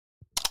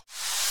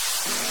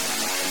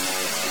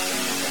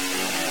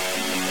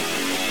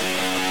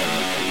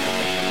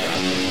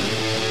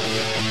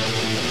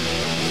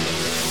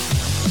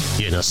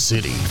a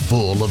city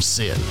full of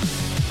sin,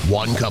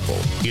 one couple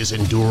is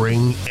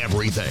enduring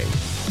everything,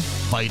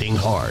 fighting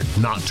hard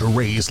not to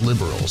raise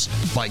liberals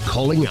by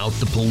calling out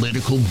the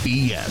political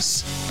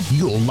BS.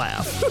 You'll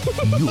laugh,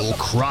 you'll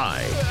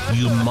cry,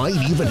 you might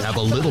even have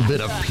a little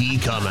bit of pee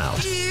come out.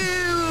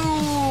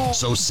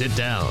 So sit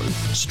down,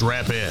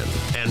 strap in,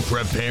 and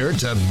prepare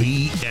to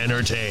be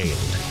entertained.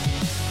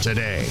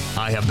 Today,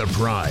 I have the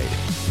pride,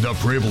 the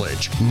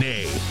privilege,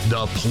 nay,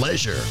 the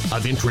pleasure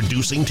of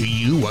introducing to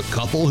you a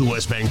couple who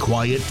has been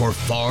quiet for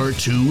far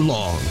too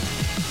long.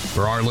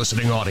 For our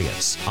listening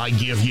audience, I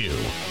give you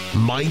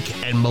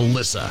Mike and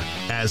Melissa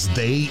as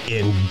they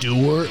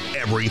endure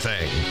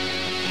everything.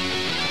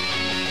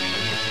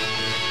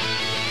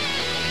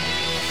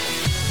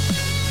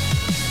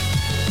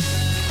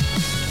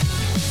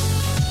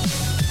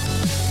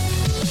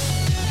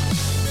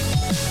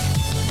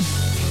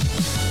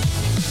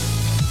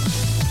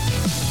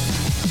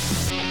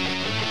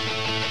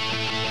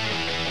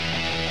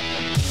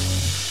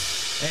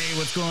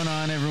 What's going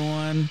on,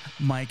 everyone?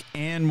 Mike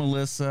and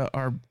Melissa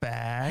are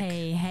back.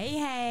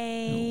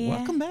 Hey.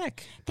 Welcome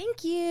back.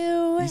 Thank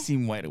you. You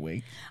seem wide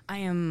awake. I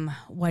am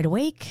wide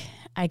awake.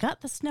 I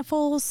got the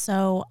sniffles,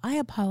 so I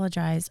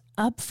apologize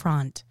up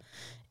front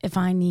if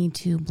I need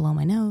to blow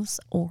my nose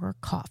or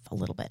cough a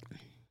little bit.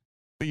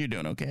 But you're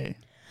doing okay.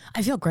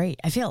 I feel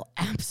great. I feel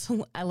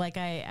absolutely like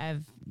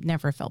I've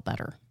never felt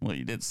better. Well,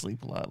 you did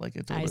sleep a lot, like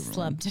I told I everyone.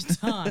 slept a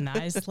ton.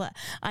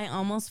 I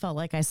almost felt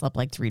like I slept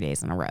like 3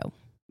 days in a row,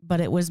 but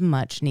it was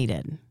much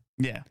needed.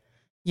 Yeah.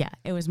 Yeah,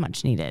 it was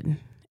much needed.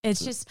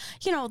 It's just,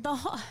 the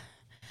whole,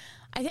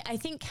 I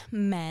think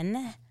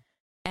men,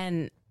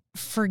 and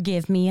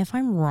forgive me if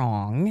I'm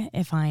wrong,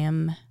 if I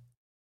am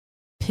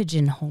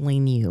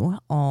pigeonholing you,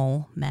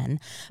 all men,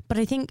 but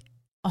I think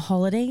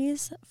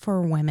holidays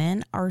for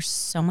women are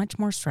so much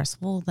more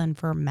stressful than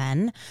for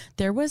men.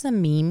 There was a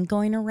meme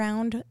going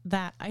around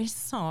that I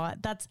saw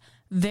that's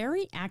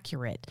very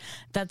accurate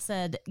that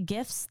said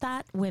gifts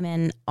that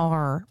women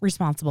are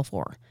responsible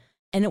for.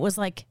 And it was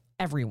like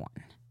everyone.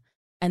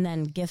 And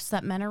then gifts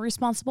that men are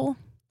responsible,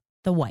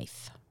 the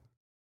wife.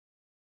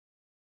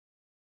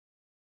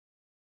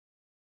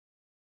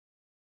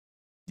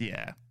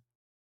 Yeah.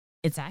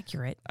 It's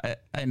accurate.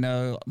 I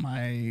know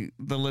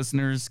the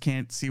listeners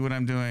can't see what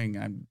I'm doing.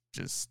 I'm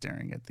just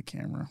staring at the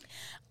camera.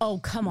 Oh,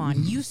 come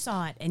on. You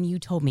saw it and you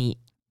told me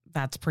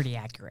that's pretty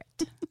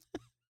accurate.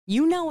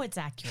 You know it's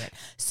accurate.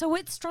 So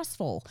it's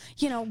stressful.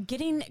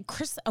 Getting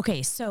Chris.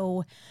 Okay,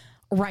 so,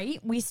 right,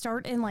 we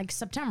start in like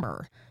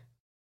September.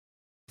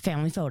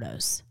 Family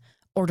photos,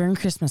 ordering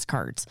Christmas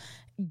cards,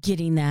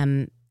 getting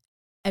them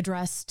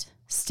addressed,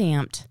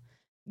 stamped,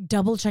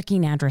 double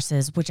checking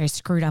addresses, which I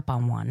screwed up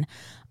on one.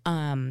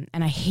 And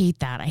I hate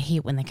that. I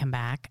hate when they come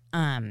back.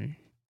 And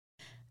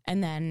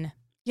then,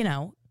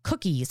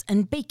 cookies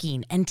and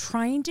baking and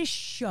trying to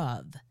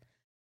shove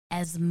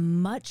as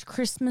much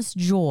Christmas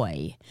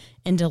joy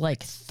into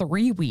like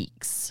 3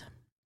 weeks.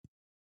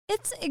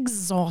 It's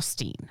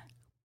exhausting.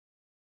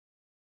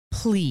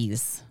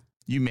 Please.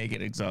 You make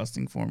it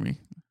exhausting for me.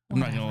 I'm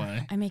not going to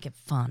lie. I make it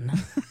fun.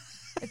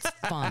 It's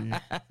fun.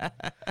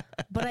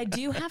 But I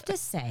do have to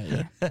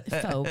say,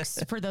 folks,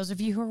 for those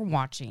of you who are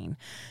watching,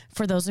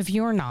 for those of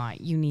you who are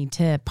not, you need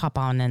to pop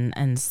on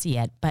and see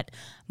it. But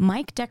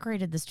Mike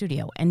decorated the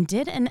studio and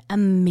did an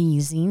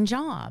amazing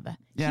job.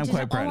 Yeah, I'm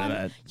quite proud of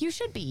that. You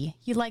should be.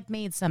 You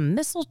made some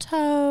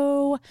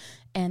mistletoe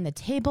and the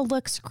table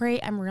looks great.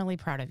 I'm really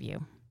proud of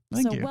you.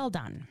 Thank you. Well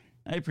done.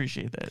 I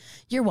appreciate that.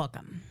 You're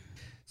welcome.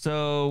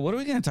 So what are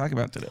we going to talk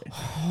about today?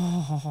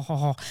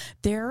 Oh,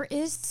 there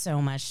is so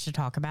much to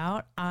talk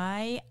about.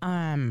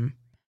 Man.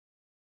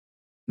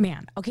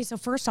 Okay, so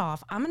first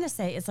off, I'm going to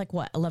say it's like,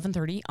 what,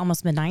 11:30,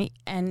 almost midnight?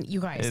 And you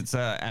guys. It's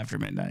after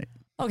midnight.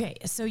 Okay,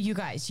 so you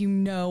guys, you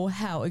know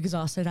how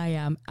exhausted I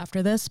am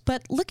after this,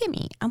 but look at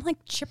me. I'm like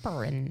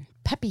chipper and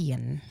peppy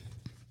and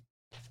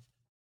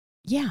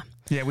yeah.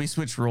 Yeah, we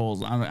switched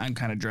roles. I'm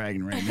kind of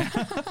dragging right now.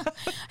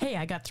 Hey,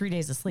 I got 3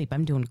 days of sleep.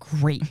 I'm doing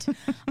great.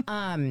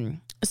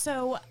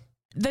 So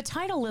the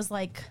title is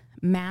like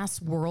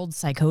mass world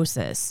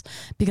psychosis,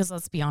 because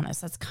let's be honest,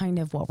 that's kind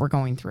of what we're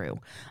going through.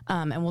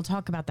 And we'll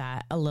talk about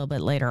that a little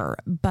bit later.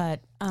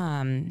 But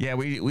yeah,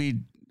 we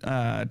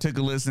took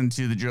a listen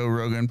to the Joe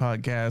Rogan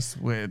podcast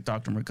with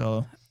Dr.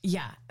 McCullough.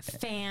 Yeah,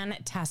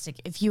 fantastic.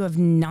 If you have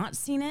not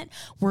seen it,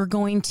 we're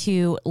going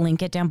to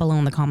link it down below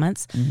in the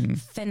comments. Mm-hmm.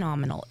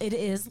 Phenomenal. It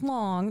is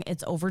long.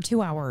 It's over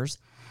 2 hours.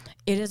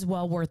 It is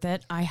well worth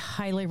it. I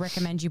highly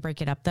recommend you break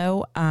it up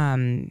though.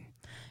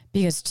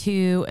 Because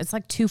it's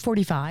like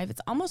 2:45.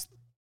 It's almost,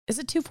 is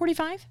it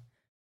 2:45?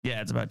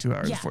 Yeah, it's about 2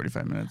 hours,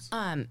 45 minutes.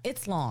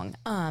 It's long,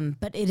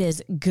 but it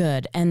is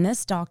good. And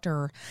this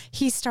doctor,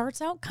 he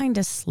starts out kind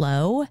of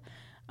slow,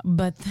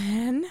 but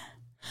then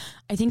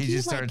I think he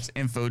just starts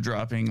info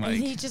dropping. Like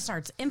he just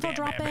starts info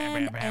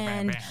dropping,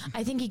 and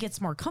I think he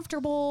gets more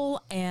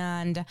comfortable,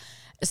 and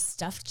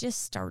stuff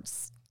just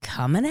starts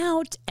coming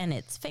out, and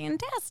it's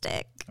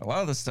fantastic. A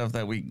lot of the stuff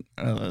that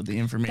the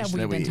information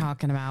that we've been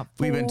talking about,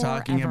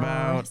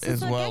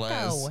 as well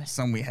as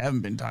some we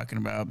haven't been talking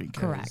about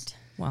because correct.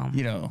 Well,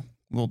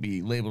 will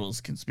be labeled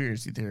as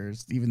conspiracy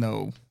theorists, even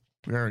though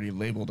we're already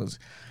labeled as,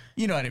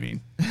 you know what I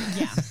mean?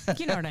 Yeah,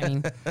 you know what I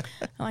mean.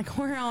 Like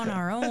we're on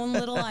our own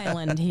little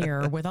island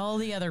here with all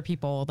the other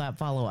people that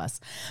follow us.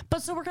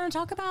 But so we're going to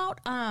talk about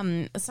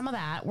some of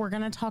that. We're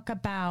going to talk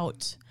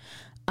about,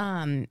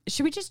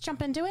 should we just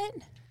jump into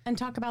it and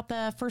talk about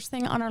the first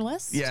thing on our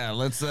list? Yeah,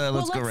 let's go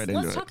right into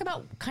it. Let's talk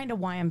about kind of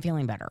why I'm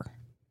feeling better.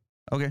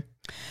 Okay.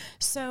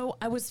 So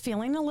I was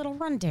feeling a little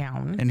run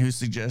down. And whose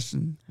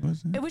suggestion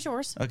was it? It was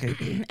yours.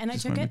 Okay. And I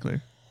took it.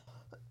 Clear.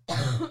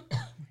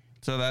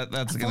 So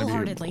that's going to be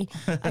full-heartedly.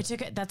 I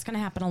took it. That's going to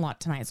happen a lot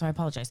tonight, so I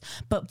apologize.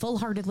 But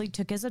full-heartedly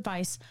took his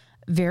advice.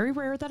 Very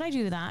rare that I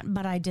do that,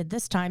 but I did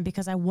this time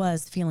because I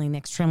was feeling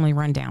extremely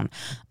run down.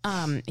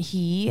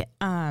 He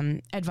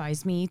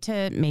advised me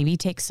to maybe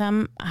take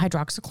some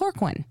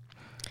hydroxychloroquine.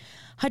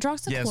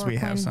 Yes, we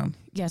have some.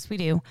 Yes, we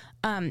do.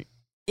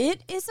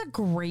 It is a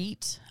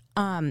great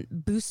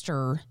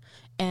booster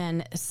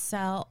and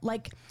cell,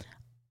 like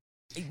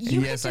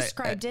you had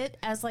described it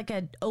as like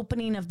an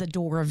opening of the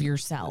door of your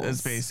cells.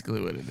 That's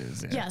basically what it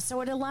is. Yeah,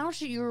 so it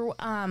allows you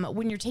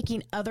when you're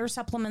taking other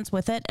supplements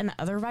with it and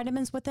other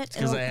vitamins with it.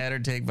 Because I had her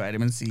take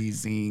vitamin C,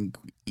 zinc,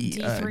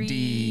 D3,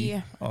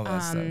 D, all that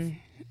stuff.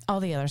 All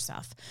the other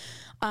stuff.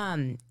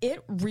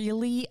 It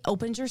really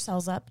opens your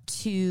cells up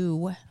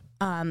to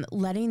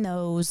letting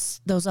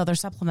those other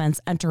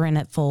supplements enter in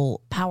at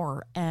full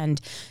power,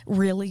 and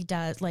really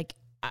does, like,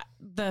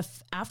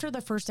 after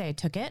the first day I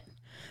took it,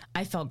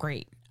 I felt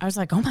great. I was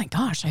like, oh my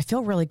gosh, I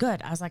feel really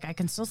good. I was like, I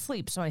can still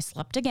sleep. So I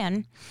slept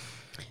again.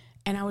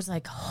 And I was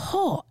like,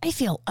 oh, I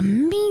feel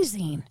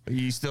amazing. But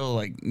you still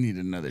like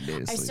needed another day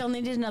of sleep. I still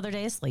needed another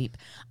day of sleep.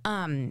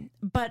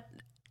 But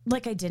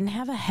like I didn't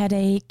have a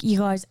headache. You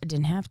guys, I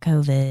didn't have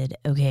COVID.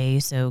 Okay,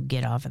 so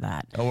get off of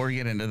that. Oh, we'll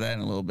get into that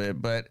in a little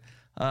bit. But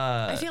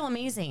I feel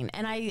amazing.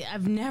 And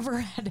I've never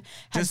had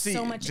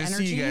so much energy. Just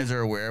so you guys are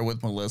aware,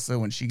 with Melissa,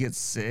 when she gets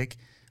sick.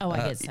 Oh,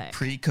 I get sick.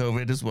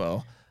 Pre-COVID as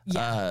well.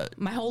 Yeah,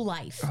 my whole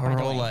life. Her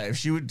whole life.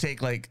 She would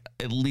take like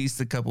at least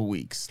a couple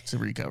weeks to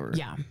recover.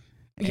 Yeah.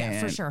 Yeah,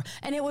 for sure.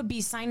 And it would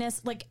be sinus,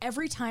 like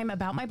every time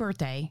about my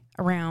birthday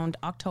around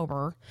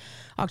October,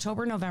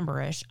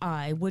 November-ish,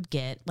 I would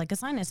get like a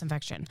sinus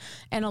infection.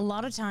 And a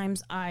lot of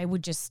times I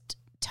would just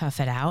tough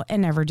it out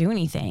and never do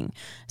anything.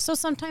 So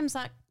sometimes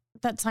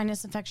that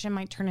sinus infection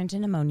might turn into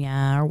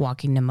pneumonia or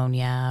walking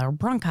pneumonia or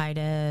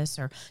bronchitis,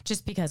 or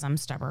just because I'm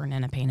stubborn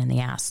and a pain in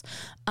the ass.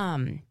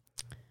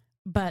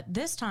 But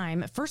this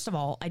time, first of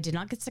all, I did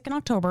not get sick in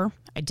October.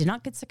 I did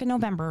not get sick in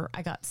November.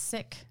 I got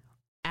sick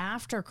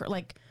after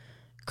like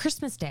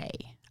Christmas Day.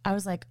 I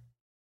was like,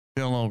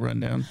 feeling a little run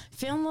down.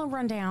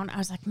 I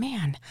was like,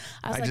 man.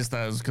 I just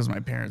thought it was because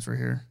my parents were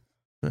here.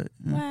 But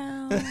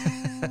well,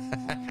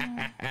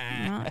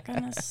 I'm not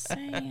gonna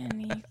say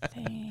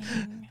anything.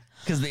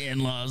 Because the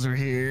in-laws are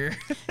here.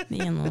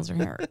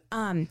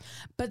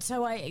 But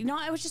so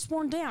I was just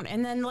worn down.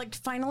 And then like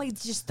finally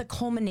just the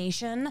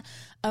culmination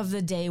of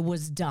the day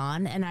was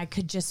done. And I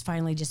could just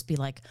finally just be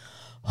like,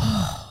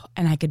 oh,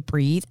 and I could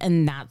breathe.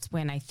 And that's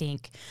when I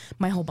think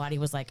my whole body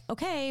was like,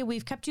 okay,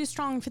 we've kept you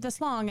strong for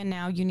this long and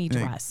now you need to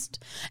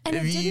rest. And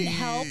it didn't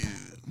help.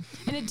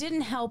 And it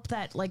didn't help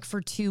that like for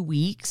 2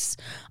 weeks,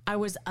 I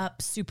was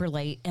up super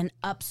late and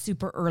up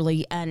super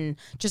early and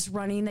just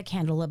running the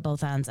candle at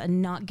both ends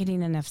and not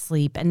getting enough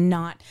sleep and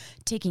not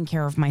taking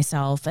care of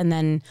myself. And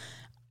then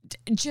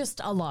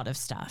just a lot of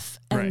stuff.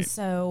 And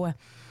so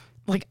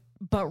like,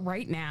 but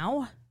right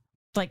now,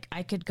 like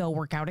I could go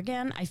work out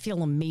again. I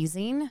feel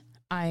amazing.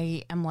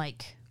 I am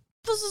like,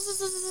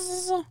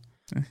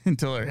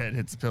 until her head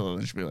hits the pillow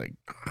and she'll be like,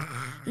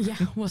 yeah,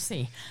 we'll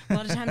see. A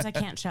lot of times I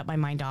can't shut my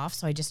mind off.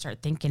 So I just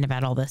start thinking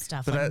about all this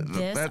stuff. Like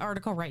this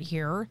article right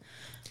here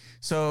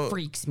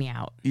freaks me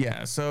out.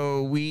 Yeah.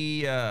 So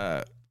we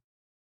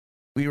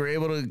were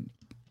able to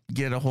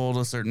get a hold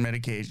of certain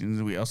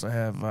medications. We also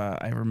have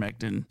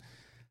ivermectin.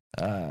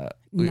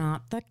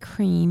 Not the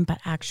cream, but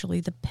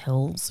actually the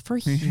pills for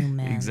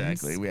humans.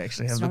 Exactly. We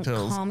actually have the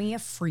pills. Don't call me a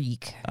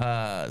freak.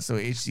 So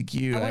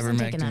HCQ,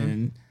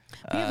 ivermectin.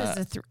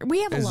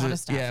 We have a lot of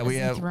stuff. Yeah, we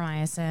have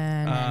azithromycin,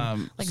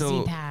 and like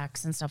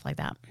Z-Packs and stuff like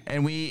that.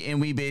 And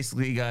we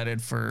basically got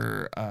it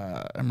for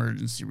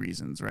emergency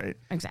reasons, right?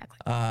 Exactly.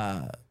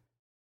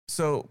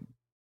 So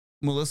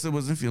Melissa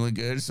wasn't feeling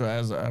good, so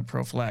as a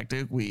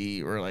prophylactic,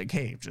 we were like,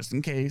 hey, just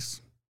in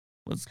case,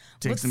 let's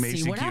take some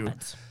HCQ. What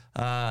happens.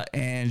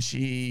 And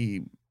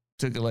she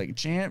took it like a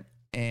champ,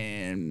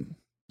 and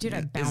dude,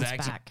 I bounced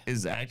back.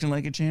 Is acting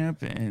like a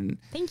champ, and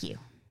thank you.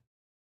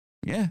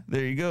 Yeah,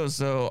 there you go.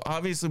 So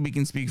obviously we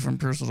can speak from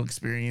personal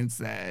experience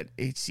that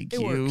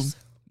HCQ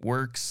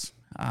works.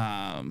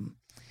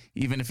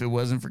 Even if it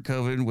wasn't for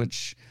COVID,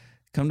 which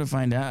come to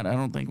find out, I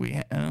don't think you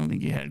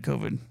had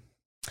COVID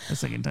a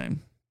second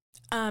time.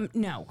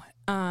 No.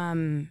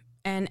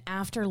 And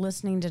after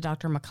listening to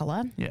Dr.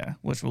 McCullough,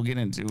 which we'll get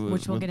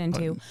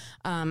into.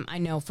 I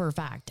know for a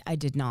fact I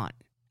did not.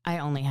 I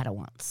only had it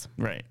once.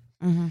 Right.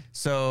 Mm-hmm.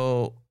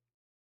 So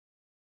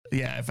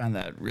yeah, I found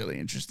that really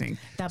interesting.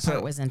 That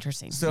part was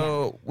interesting.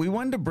 So we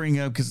wanted to bring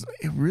up, because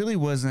it really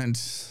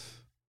wasn't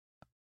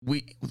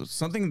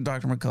something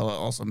Dr. McCullough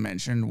also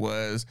mentioned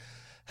was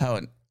how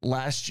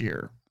last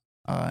year,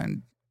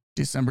 in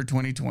December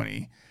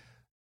 2020,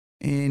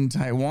 in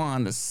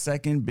Taiwan, the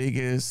second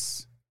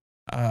biggest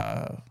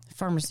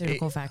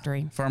pharmaceutical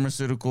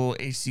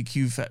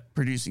HCQ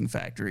producing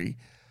factory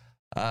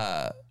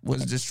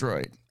was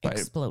destroyed.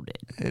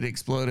 It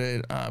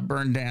exploded,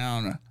 burned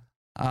down,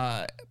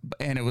 and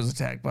it was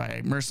attacked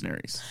by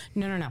mercenaries.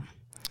 No.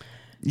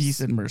 You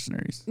said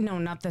mercenaries. No,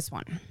 not this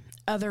one.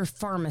 Other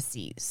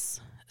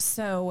pharmacies.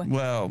 So.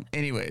 Well,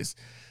 anyways.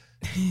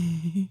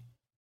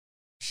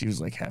 She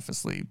was like half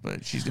asleep,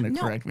 but she's going to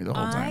correct me the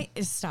whole time.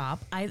 Stop.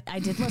 I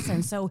did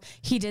listen. So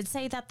he did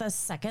say that the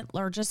second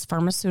largest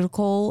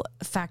pharmaceutical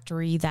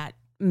factory that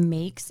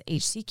makes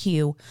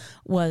HCQ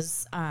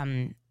was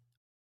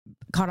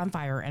caught on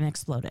fire and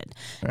exploded.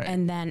 Right.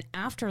 And then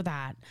after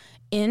that,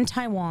 in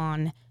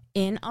Taiwan,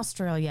 in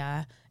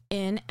Australia,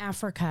 in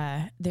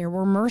Africa, there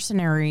were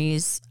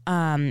mercenaries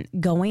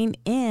going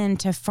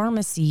into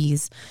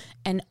pharmacies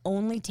and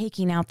only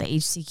taking out the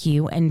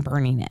HCQ and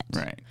burning it.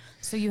 Right.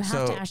 So you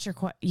have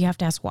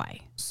to ask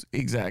why.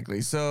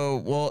 Exactly.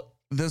 So, well,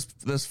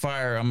 this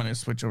fire, I'm going to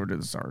switch over to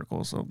this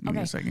article. So give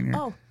me a second here.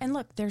 Oh, and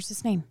look, there's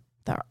his name,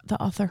 the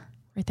author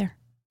right there.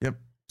 Yep.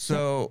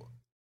 So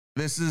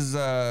this is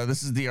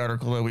the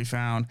article that we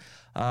found.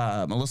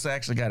 Melissa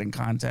actually got in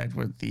contact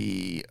with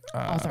the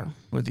author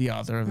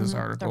of this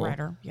article, the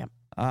writer. Yep.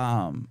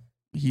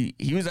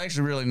 He was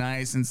actually really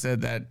nice and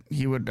said that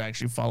he would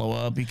actually follow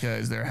up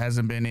because there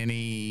hasn't been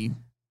any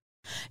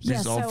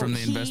result from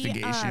the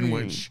investigation,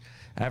 which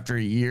after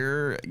a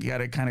year, you got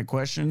to kind of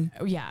question.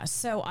 Yeah.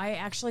 So I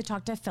actually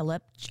talked to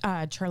Philip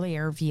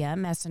Charlier via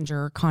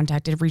Messenger,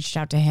 reached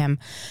out to him,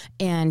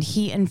 and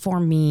he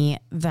informed me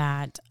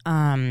that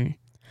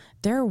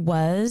there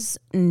was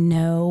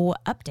no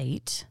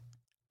update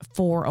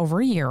for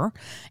over a year,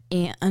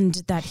 and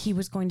that he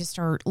was going to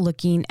start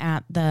looking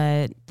at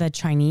the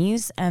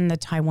Chinese and the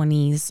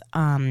Taiwanese,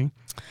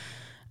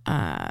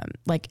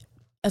 like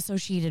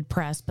Associated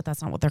Press, but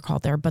that's not what they're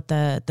called there, but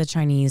the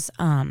Chinese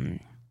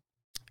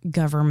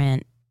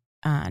government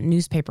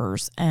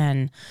newspapers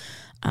and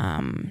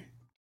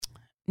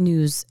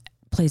news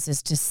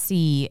places to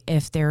see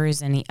if there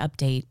is any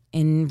update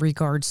in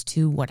regards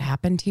to what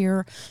happened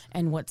here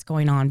and what's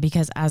going on,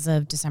 because as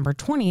of December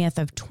 20th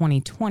of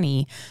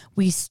 2020,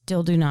 we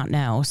still do not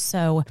know.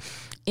 So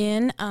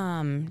in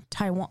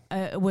Taiwan,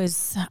 it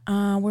was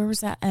where was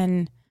that?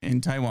 And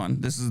in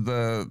Taiwan, this is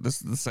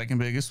the second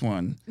biggest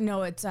one.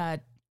 No, it's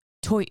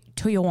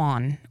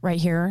Toyuan right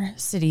here.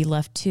 City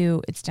left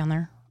 2. It's down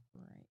there.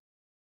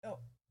 Oh,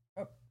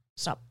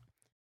 stop.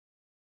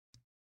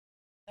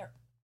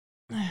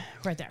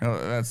 Right there.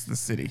 Oh, that's the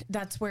city.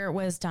 That's where it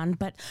was done.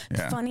 But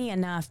funny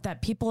enough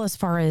that people as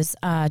far as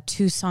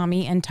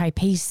Tusami and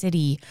Taipei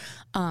City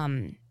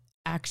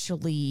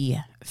actually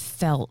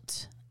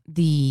felt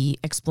the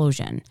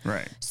explosion.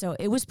 Right. So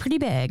it was pretty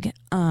big.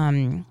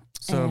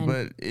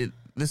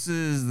 This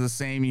is the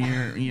same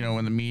year,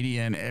 when the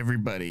media and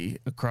everybody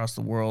across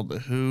the world,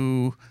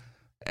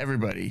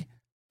 everybody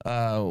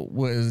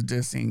was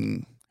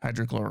dissing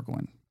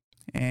hydrochloroquine.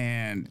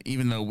 And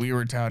even though we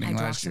were touting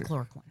last year.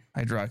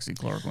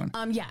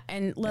 Hydroxychloroquine. Yeah.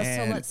 And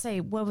let's say,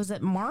 what was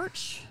it,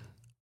 March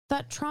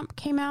that Trump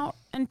came out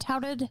and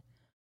touted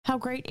how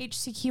great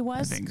HCQ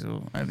was? I think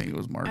so. I think it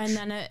was March.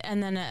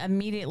 And then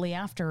immediately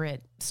after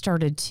it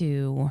started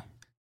to.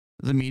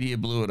 The media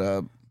blew it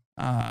up.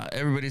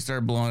 Everybody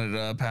started blowing it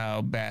up,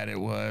 how bad it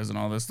was and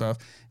all this stuff.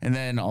 And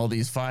then all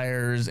these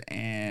fires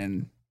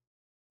and,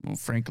 well,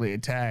 frankly,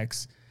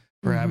 attacks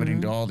were happening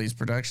to all these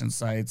production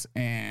sites.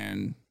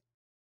 And,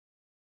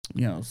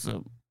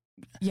 so.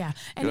 Yeah.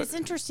 And it's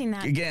interesting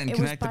that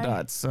connect the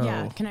dots. So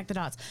yeah, connect the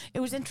dots. It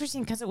was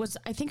interesting because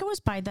I think it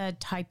was by the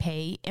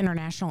Taipei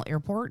International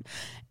Airport,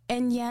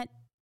 and yet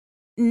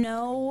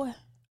no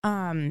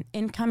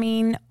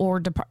incoming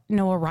or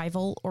no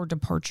arrival or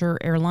departure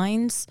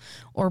airlines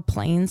or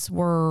planes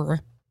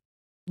were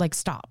like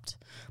stopped.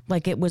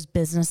 Like it was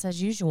business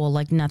as usual,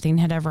 like nothing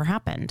had ever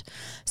happened.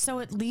 So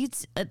it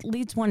leads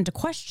one to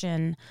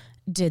question,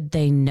 did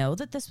they know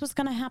that this was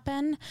going to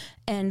happen?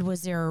 And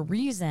was there a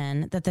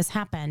reason that this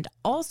happened?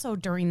 Also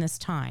during this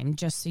time,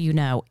 just so you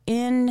know,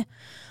 in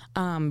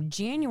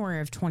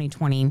January of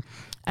 2020,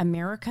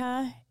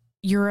 America,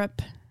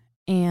 Europe,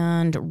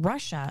 and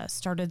Russia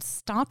started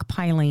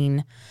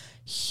stockpiling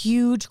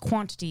huge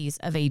quantities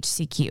of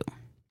HCQ.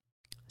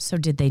 So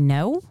did they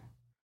know?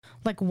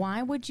 Like,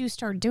 why would you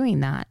start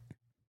doing that?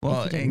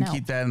 Well, and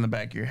keep that in the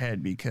back of your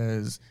head,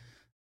 because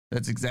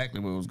that's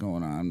exactly what was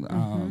going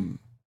on.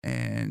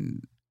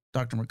 And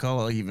Dr.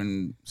 McCullough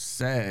even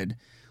said,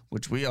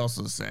 which we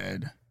also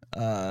said,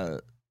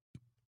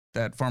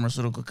 that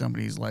pharmaceutical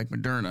companies like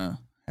Moderna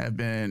have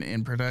been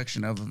in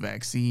production of a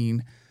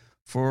vaccine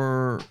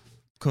for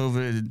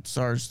COVID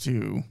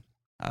SARS-2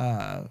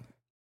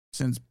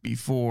 since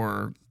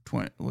before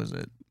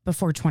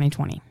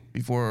 2020.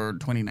 Before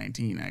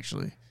 2019,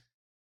 actually.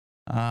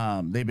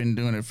 They've been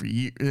doing it for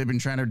years. They've been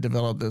trying to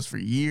develop this for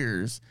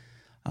years.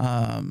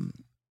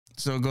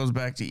 so it goes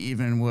back to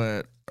even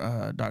what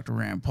Dr.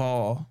 Rand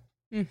Paul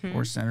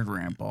or Senator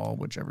Rand Paul,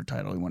 whichever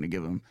title you want to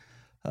give him,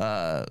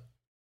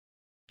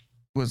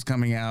 was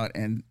coming out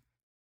and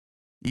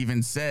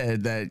even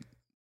said that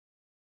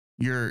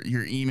your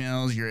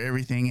emails, your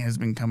everything has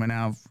been coming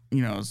out,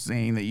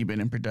 saying that you've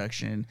been in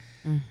production,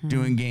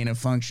 doing gain of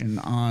function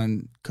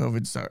on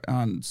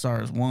on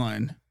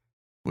SARS-1,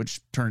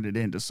 which turned it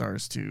into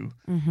SARS-2,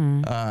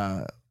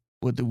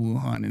 with the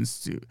Wuhan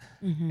Institute.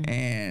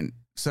 And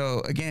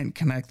so again,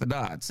 connect the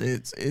dots.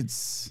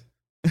 It's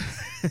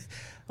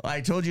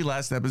I told you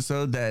last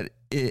episode that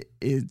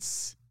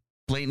it's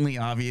blatantly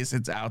obvious,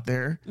 it's out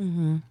there.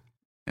 And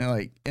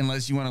like,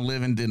 unless you want to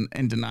live in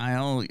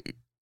denial,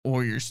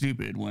 or you're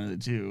stupid, one of the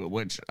two,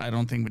 which I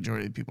don't think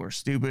majority of people are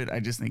stupid. I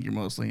just think you're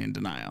mostly in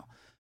denial.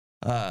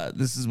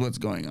 This is what's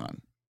going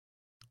on.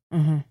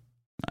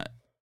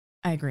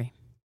 I agree.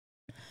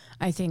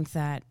 I think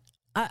that,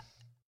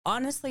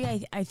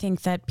 honestly, I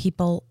think that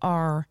people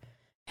are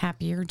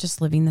happier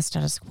just living the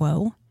status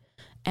quo.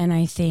 And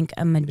I think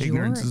a majority...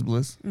 Ignorance is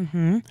bliss.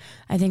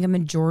 I think a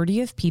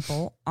majority of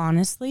people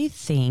honestly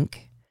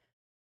think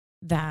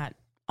that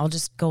I'll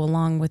just go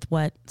along with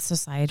what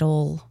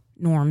societal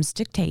norms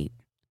dictate.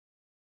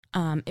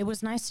 It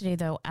was nice today,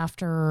 though,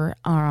 after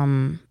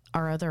our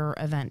other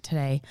event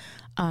today,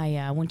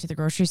 I went to the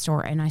grocery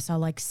store and I saw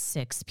like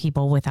 6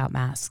 people without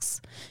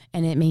masks,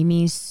 and it made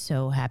me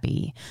so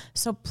happy.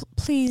 So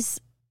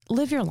please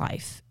live your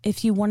life.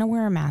 If you want to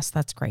wear a mask,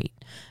 that's great.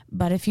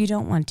 But if you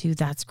don't want to,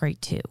 that's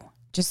great too.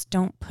 Just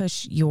don't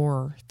push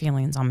your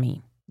feelings on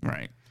me.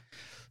 Right.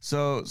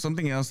 So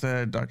something else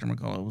that Dr.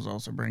 McCullough was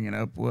also bringing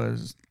up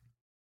was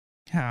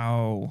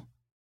how...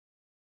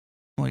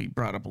 Well, he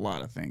brought up a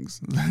lot of things,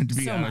 to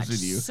be honest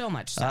with you. So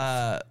much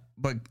stuff.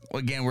 But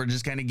again, we're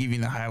just kind of giving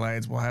the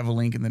highlights. We'll have a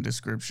link in the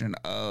description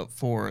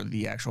for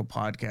the actual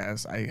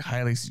podcast. I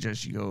highly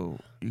suggest you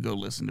go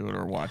listen to it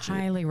or watch it.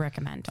 Highly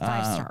recommend.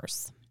 5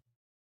 stars.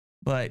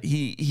 But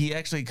he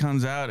actually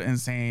comes out and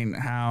saying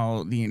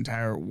how the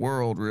entire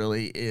world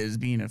really is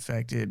being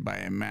affected by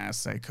a mass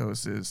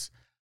psychosis,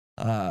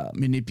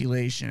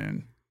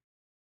 manipulation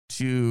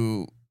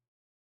to,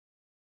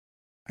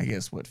 I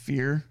guess,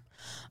 fear?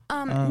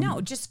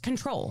 No, just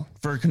control.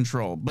 For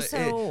control.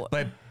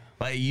 But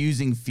by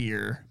using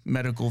fear,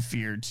 medical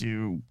fear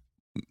to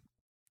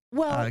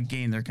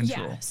gain their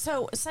control. Yeah.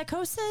 So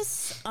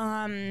psychosis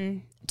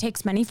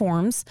takes many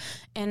forms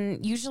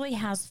and usually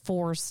has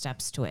 4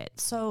 steps to it.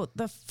 So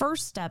the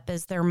first step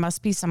is there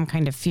must be some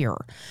kind of fear.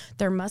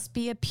 There must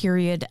be a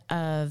period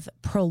of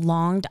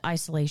prolonged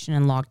isolation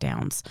and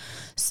lockdowns.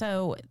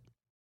 So,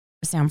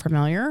 sound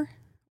familiar?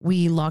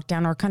 We locked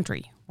down our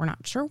country. We're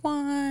not sure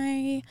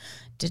why.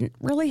 Didn't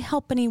really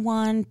help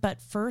anyone.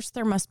 But first,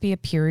 there must be a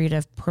period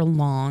of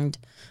prolonged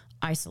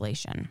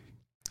isolation.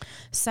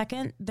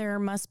 Second, there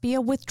must be a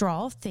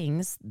withdrawal of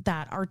things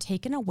that are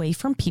taken away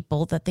from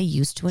people that they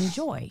used to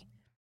enjoy.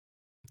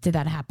 Did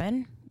that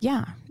happen?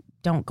 Yeah.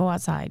 Don't go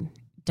outside.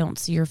 Don't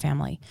see your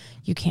family.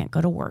 You can't go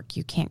to work.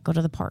 You can't go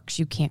to the parks.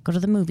 You can't go to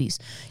the movies.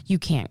 You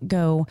can't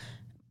go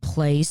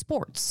play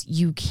sports.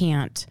 You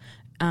can't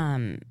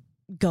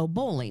go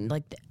bowling.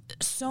 Like,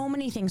 so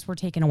many things were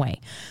taken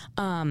away.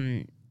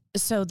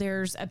 So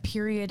there's a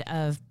period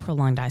of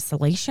prolonged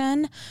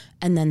isolation,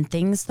 and then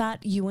things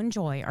that you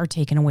enjoy are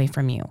taken away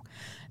from you.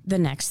 The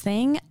next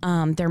thing,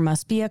 there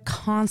must be a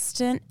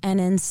constant and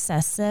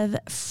incessive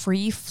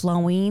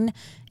free-flowing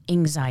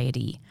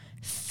anxiety,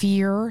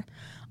 fear,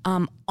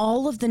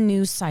 all of the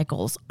news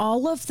cycles,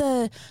 all of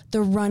the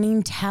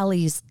running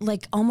tallies,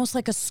 like almost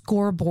like a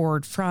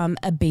scoreboard from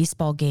a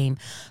baseball game,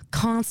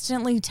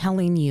 constantly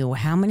telling you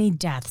how many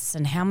deaths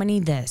and how many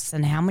this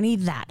and how many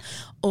that,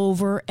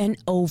 over and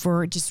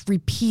over, just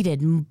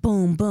repeated,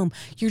 boom, boom.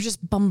 You're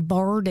just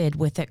bombarded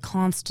with it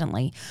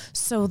constantly.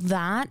 So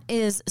that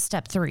is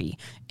step 3,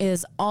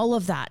 is all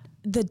of that.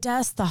 The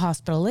deaths, the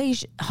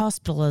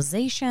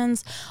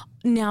hospitalizations.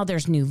 Now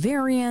there's new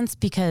variants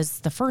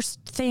because the first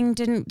thing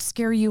didn't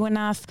scare you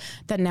enough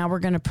that now we're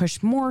going to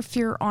push more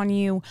fear on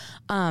you.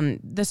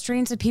 The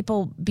strains of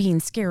people being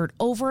scared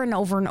over and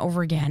over and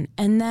over again.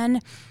 And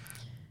then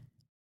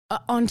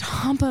on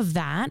top of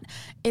that,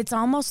 it's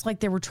almost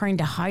like they were trying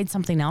to hide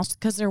something else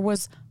because there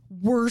was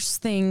worse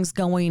things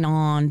going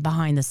on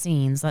behind the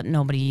scenes that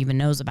nobody even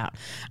knows about.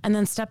 And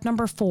then step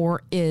number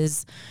 4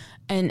 is,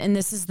 and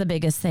this is the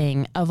biggest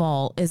thing of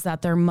all, is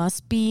that there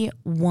must be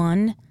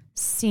one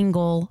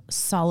single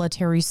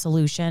solitary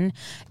solution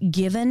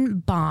given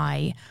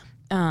by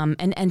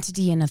an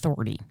entity in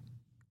authority: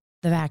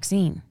 the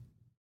vaccine.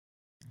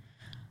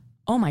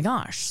 Oh my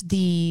gosh,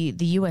 the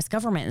U.S.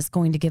 government is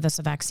going to give us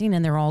a vaccine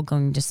and they're all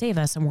going to save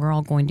us and we're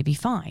all going to be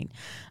fine.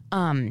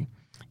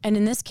 And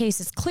in this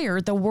case, it's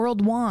clear the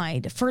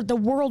worldwide for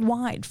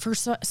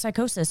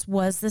psychosis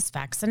was this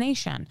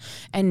vaccination.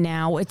 And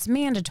now it's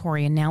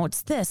mandatory, and now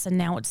it's this, and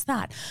now it's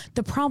that.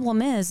 The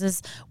problem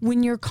is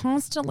when you're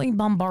constantly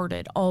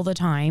bombarded all the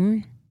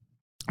time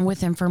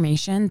with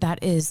information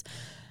that is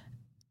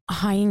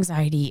high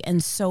anxiety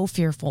and so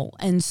fearful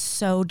and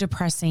so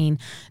depressing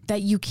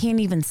that you can't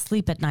even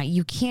sleep at night.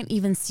 You can't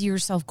even see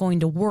yourself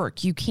going to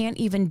work. You can't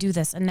even do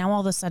this. And now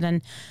all of a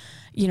sudden,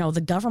 you know,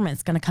 the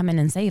government's going to come in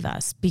and save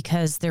us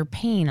because they're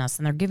paying us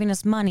and they're giving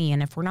us money.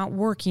 And if we're not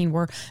working,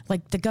 we're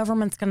like, the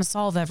government's going to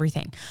solve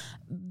everything.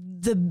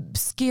 The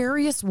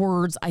scariest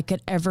words I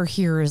could ever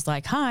hear is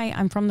like, hi,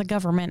 I'm from the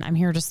government. I'm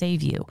here to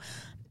save you.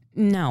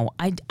 No,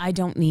 I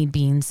don't need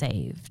being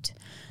saved.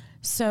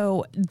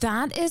 So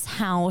that is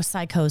how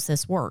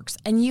psychosis works.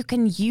 And you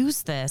can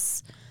use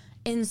this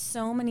in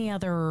so many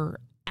other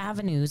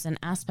avenues and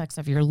aspects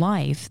of your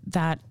life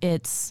that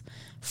it's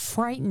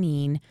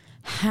frightening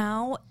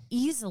how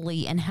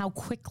easily and how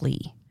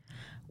quickly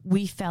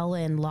we fell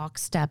in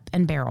lockstep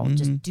and barrel,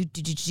 just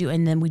do.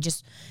 And then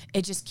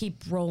it just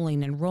keep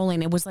rolling and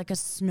rolling. It was like a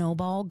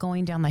snowball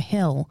going down the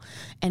hill,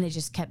 and it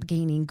just kept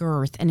gaining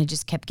girth, and it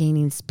just kept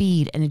gaining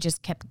speed, and it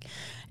just kept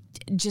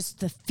just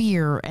the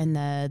fear and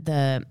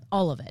the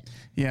all of it.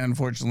 Yeah,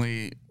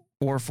 unfortunately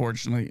for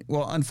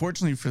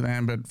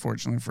them, but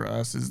fortunately for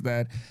us, is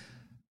that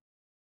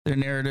their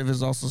narrative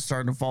is also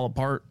starting to fall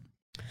apart.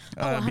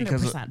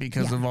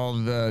 Because of all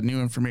the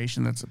new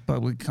information that's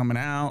publicly coming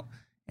out,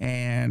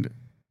 and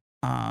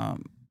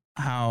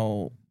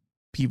how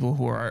people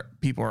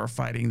are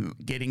fighting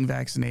getting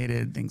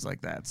vaccinated, things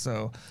like that.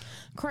 So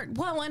correct.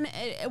 Well, and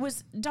it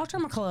was Dr.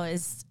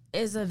 McCullough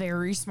is a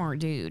very smart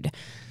dude.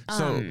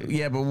 So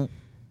yeah, but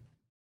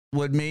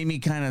what made me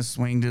kind of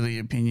swing to the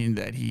opinion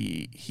that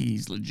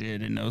he's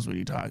legit and knows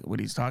what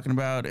he's talking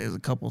about is a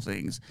couple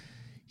things.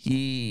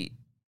 He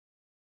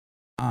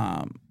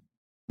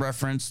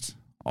referenced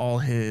all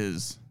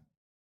his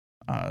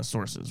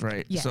sources,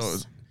 right? Yes. So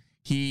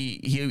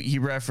he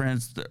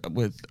referenced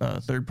with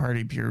third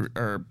party peer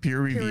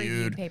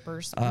reviewed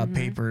papers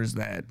papers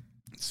that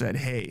said,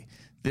 hey,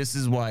 this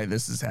is why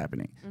this is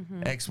happening,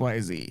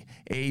 XYZ,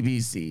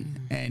 ABC,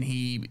 and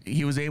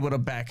he was able to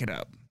back it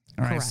up.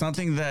 All right, correct.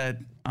 Something that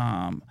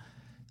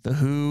the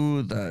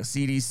WHO, the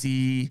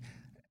CDC,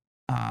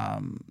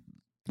 the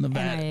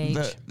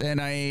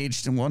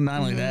NIH, and well,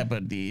 not only that,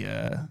 but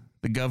the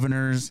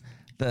governors,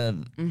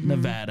 the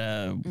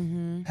Nevada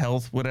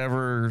Health,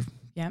 whatever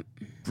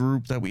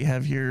group that we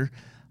have here,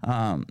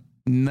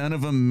 none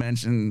of them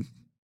mention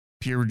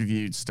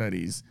peer-reviewed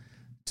studies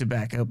to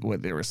back up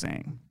what they were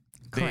saying.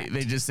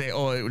 They just say,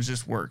 oh, it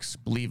just works.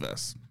 Believe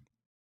us.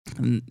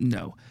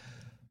 No.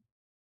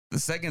 The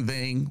second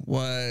thing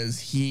was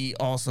he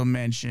also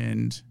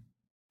mentioned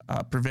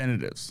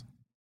preventatives.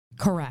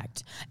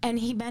 Correct. And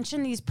he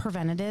mentioned these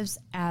preventatives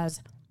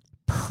as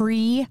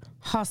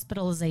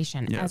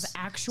pre-hospitalization, yes. as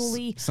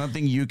actually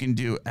something you can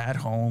do at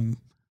home.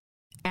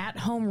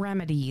 At-home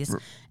remedies,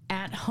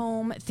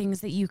 at-home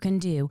things that you can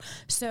do.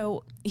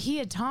 So he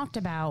had talked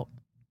about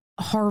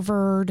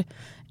Harvard,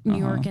 New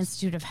York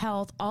Institute of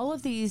Health, all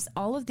of these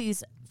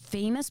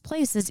famous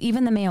places,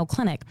 even the Mayo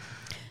Clinic,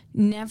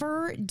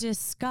 never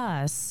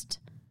discussed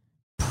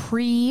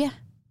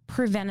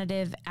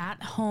preventative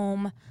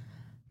at-home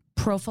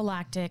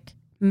prophylactic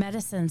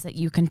medicines that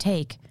you can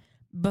take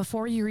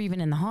before you're even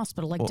in the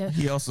hospital. Like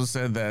he also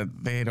said that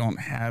they don't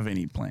have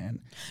any plan.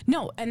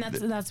 No, and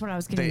that's what I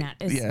was getting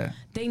at.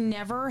 They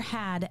never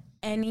had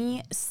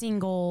any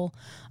single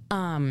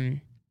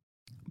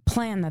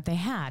plan that they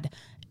had.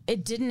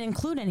 It didn't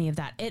include any of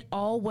that. It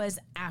all was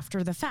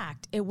after the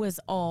fact. It was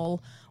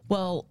all,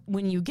 well,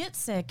 when you get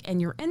sick and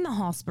you're in the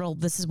hospital,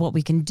 this is what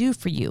we can do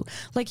for you.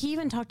 Like he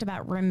even talked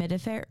about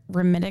Ranitidine.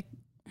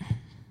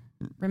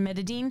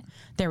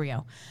 There we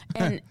go.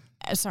 And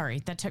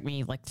sorry, that took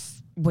me like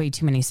way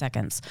too many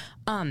seconds.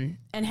 And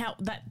how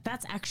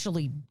that's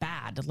actually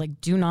bad.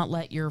 Like, do not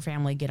let your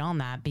family get on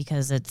that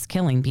because it's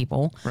killing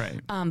people. Right.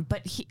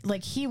 But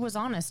he was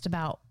honest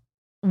about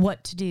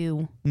what to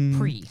do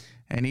pre.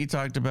 And he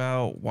talked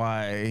about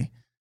why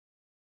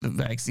the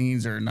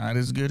vaccines are not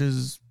as good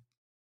as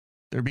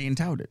they're being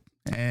touted.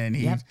 And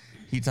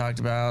he talked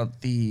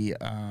about the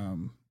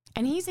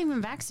and he's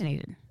even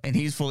vaccinated. And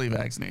he's fully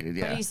vaccinated,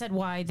 yeah. But he said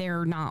why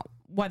they're not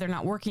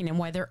working and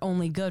why they're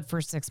only good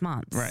for 6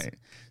 months. Right.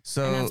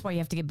 So and that's why you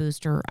have to get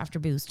booster after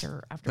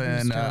booster after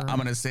then, booster. I'm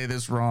going to say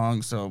this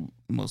wrong, so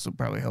Melissa will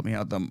probably help me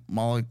out. The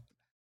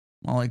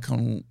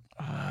Mollyconal.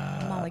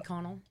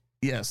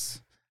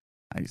 Yes.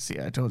 I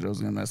told you I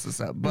was going to mess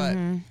this up. But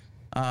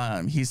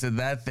he said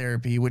that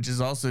therapy, which is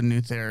also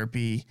new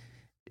therapy,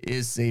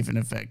 is safe and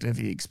effective.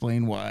 He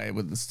explained why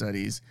with the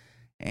studies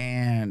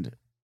and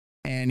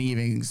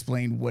even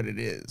explained what it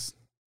is.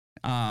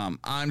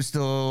 I'm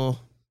still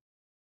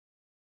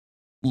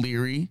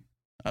leery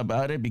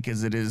about it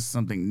because it is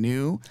something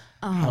new.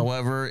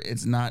 However,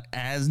 it's not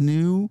as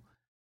new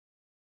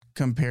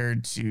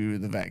compared to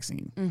the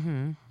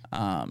vaccine.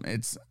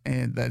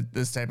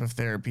 This type of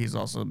therapy has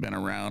also been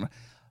around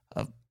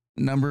a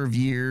number of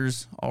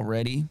years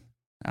already.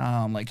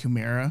 Like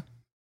Humira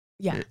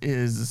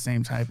is the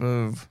same type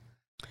of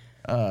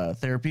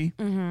therapy.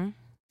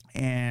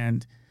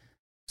 And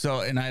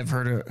so, and I've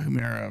heard of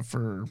Humira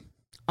for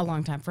a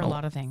long time, for a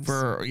lot of things.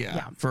 For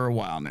a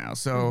while now.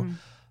 So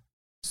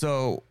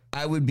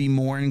I would be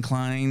more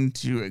inclined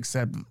to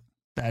accept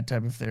that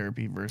type of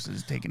therapy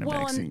versus taking a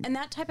vaccine. And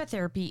that type of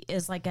therapy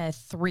is like a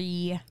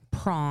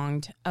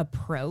 3-pronged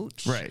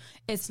approach. Right.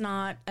 It's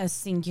not a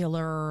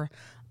singular,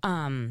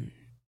 medicine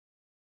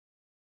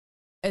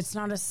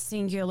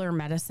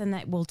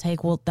that we'll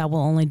take. That will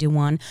only do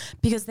one,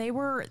 because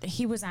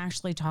he was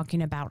actually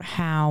talking about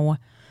how,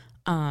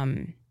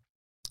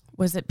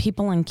 was it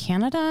people in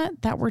Canada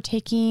that were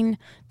taking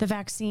the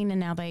vaccine and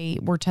now they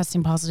were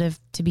testing positive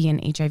to be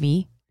in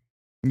HIV?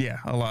 Yeah,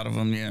 a lot of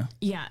them, yeah.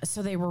 Yeah,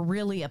 so they were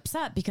really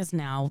upset because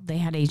now they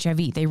had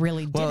HIV. They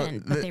really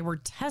didn't, but they were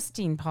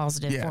testing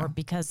positive for it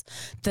because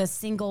the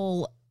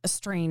single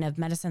strain of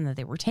medicine that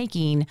they were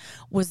taking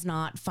was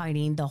not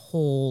fighting the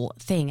whole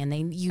thing.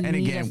 And you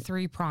need a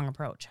 3-prong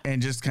approach.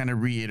 And just kind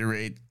of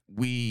reiterate,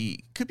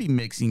 we could be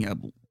mixing up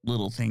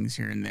little things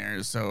here and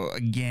there. So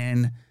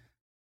again,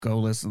 go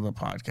listen to the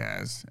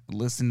podcast,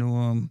 listen to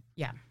them.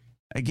 Yeah.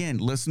 Again,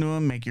 listen to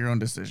them, make your own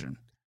decision.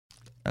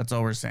 That's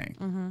all we're saying.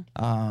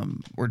 Mm-hmm.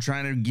 We're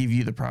trying to give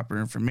you the proper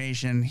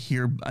information,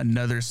 hear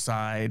another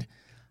side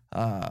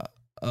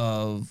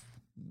of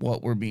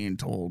what we're being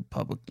told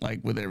public,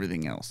 like with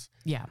everything else.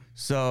 Yeah.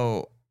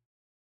 So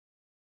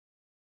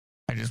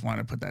I just want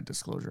to put that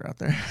disclosure out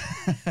there.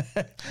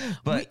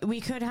 But we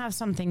could have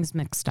some things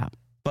mixed up.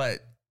 But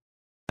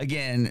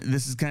again,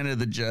 this is kind of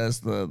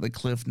the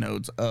cliff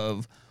notes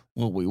of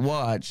what we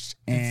watched,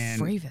 and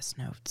Bravest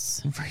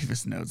notes.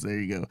 Bravest notes. There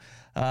you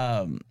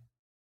go.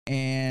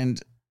 And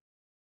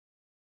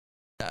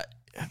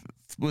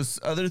was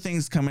other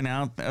things coming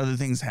out, other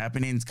things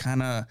happening, it's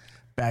kind of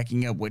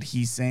backing up what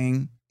he's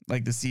saying,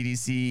 like the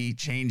CDC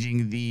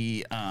changing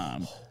the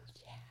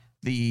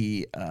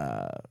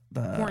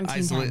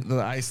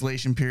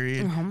isolation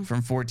period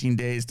from 14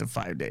 days to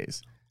 5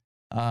 days.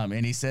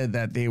 And he said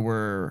that they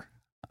were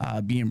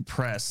being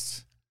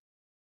pressed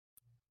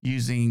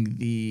using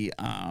the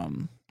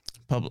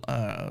public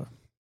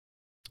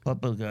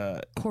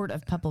Court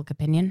of Public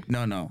Opinion.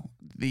 No,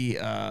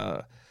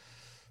 the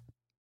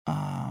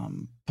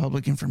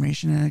Public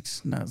Information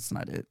Act. No, that's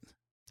not it.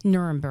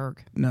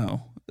 Nuremberg.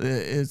 No,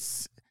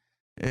 it's.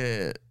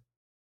 I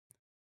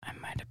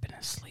might have been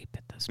asleep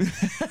at this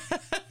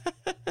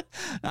point.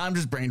 I'm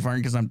just brain farting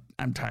because I'm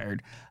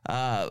tired.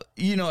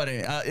 You know what I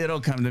mean?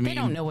 It'll come to me. They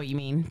don't know what you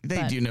mean.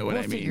 They do know what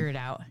I mean. We'll figure it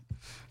out.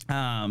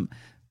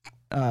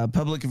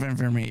 Public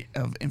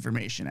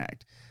Information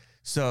Act.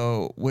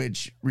 So,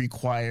 which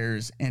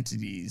requires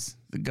entities,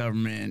 the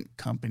government,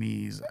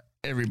 companies,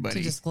 everybody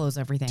to disclose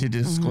everything.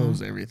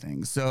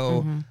 Everything.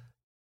 So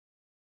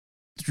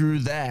through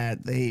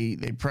that, they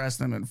pressed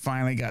them and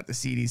finally got the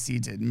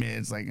CDC to admit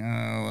it's like, oh,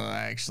 well,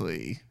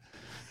 actually,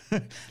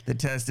 the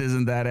test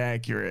isn't that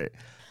accurate.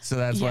 So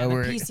that's why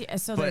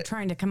they're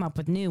trying to come up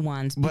with new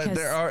ones. But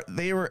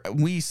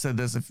we said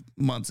this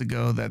months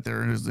ago that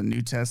there is a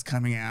new test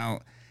coming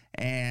out,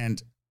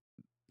 and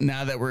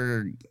now that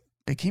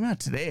it came out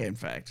today, in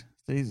fact.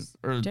 Did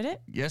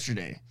it?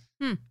 Yesterday.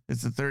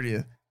 It's the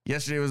 30th.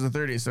 Yesterday was the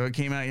 30th, so it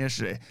came out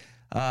yesterday.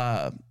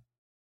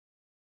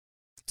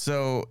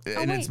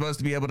 It's supposed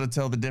to be able to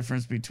tell the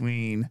difference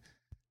between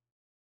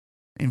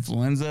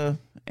influenza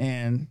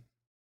and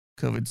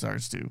COVID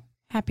SARS-2.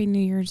 Happy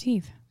New Year's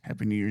Eve.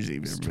 Happy New Year's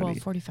Eve,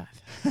 everybody.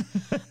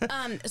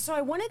 12:45. So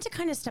I wanted to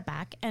kind of step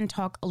back and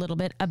talk a little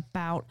bit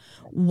about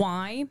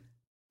why,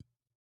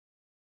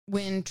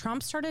 when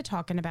Trump started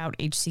talking about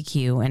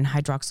HCQ and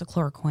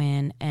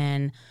hydroxychloroquine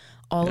and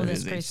all of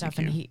this great stuff,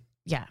 and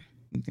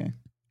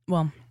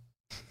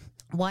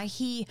why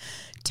he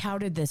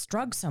touted this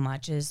drug so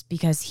much is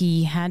because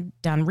he had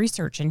done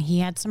research and he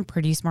had some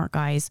pretty smart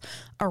guys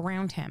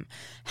around him.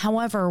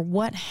 However,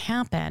 what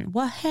happened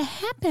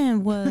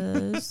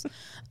was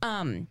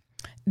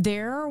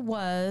there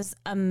was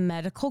a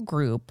medical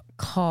group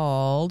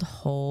called,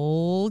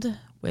 hold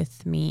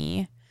with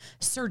me,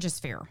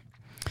 Surgisphere.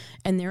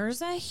 And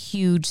there's a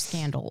huge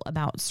scandal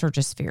about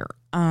Surgisphere.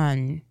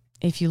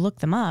 If you look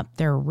them up,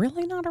 they're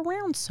really not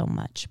around so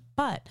much.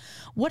 But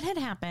what had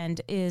happened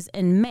is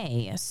in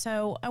May,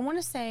 so I want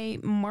to say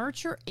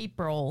March or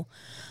April,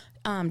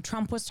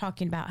 Trump was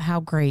talking about how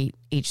great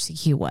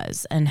HCQ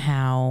was and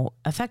how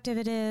effective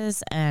it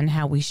is and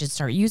how we should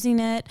start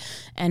using it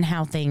and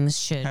how things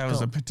should go.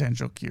 As a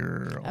potential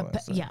cure.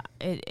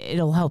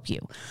 It'll help you.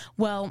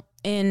 Well,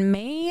 on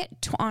May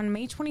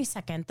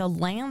 22nd, The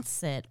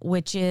Lancet,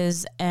 which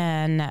is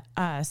an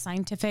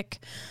scientific...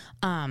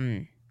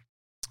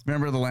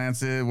 Remember The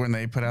Lancet when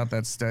they put out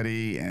that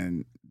study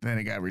and then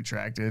it got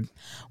retracted?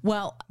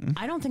 Well,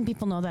 I don't think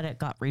people know that it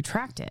got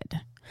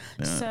retracted.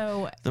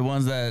 So the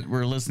ones that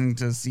were listening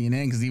to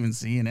CNN, because even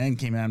CNN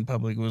came out in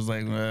public, was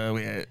like, well,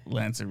 we had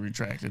Lancet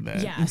retracted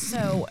that. Yeah,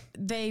 so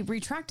they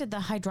retracted the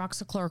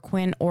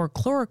hydroxychloroquine or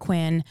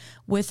chloroquine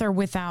with or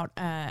without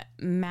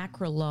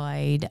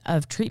macrolide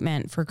of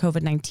treatment for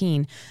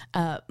COVID-19,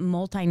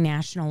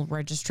 multinational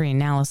registry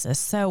analysis.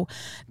 So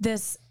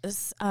this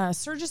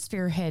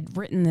Surgisphere had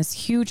written this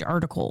huge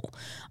article,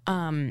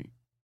 and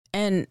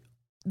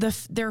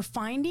their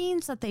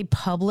findings that they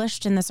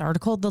published in this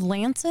article, The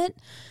Lancet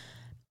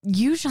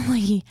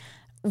usually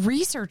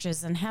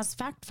researches and has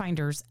fact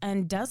finders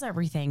and does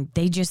everything.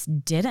 They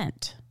just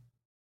didn't.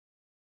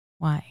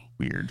 Why?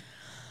 Weird.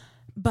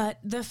 But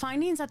the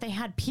findings that they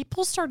had,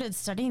 people started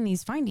studying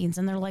these findings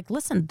and they're like,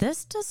 listen,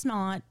 this does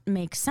not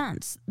make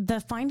sense. The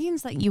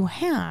findings that you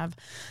have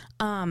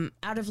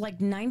out of like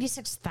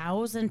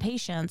 96,000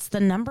 patients, the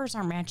numbers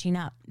aren't matching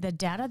up. The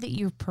data that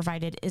you've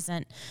provided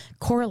isn't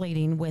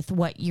correlating with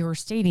what you're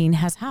stating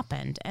has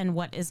happened and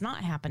what is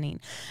not happening.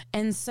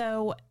 And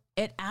so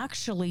it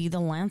actually, the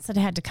Lancet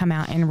had to come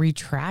out and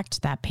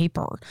retract that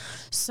paper.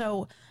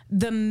 So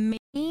the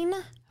main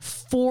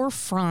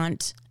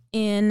forefront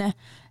in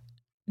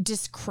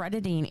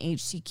discrediting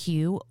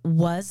HCQ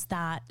was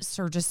that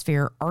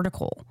Surgisphere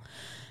article.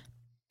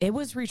 It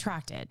was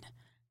retracted.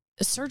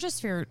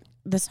 Surgisphere,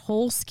 this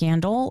whole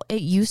scandal,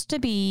 it used to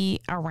be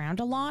around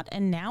a lot,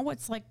 and now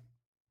it's like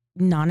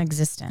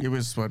non-existent. It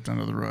was swept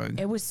under the rug.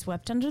 It was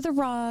swept under the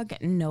rug.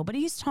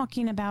 Nobody's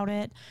talking about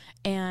it.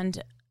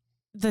 And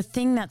the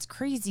thing that's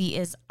crazy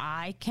is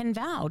I can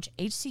vouch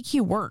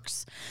HCQ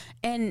works.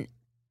 And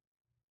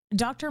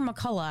Dr.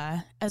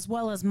 McCullough, as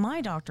well as my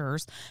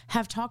doctors,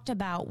 have talked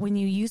about when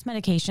you use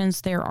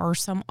medications, there are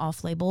some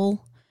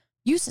off-label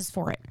uses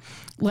for it.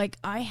 Like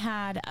I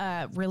had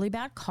a really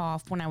bad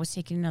cough when I was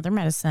taking another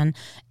medicine,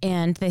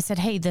 and they said,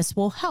 hey, this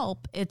will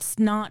help. It's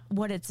not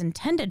what it's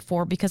intended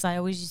for, because I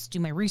always used to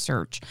do my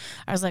research.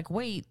 I was like,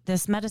 wait,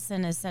 this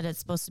medicine is said it's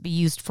supposed to be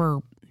used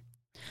for,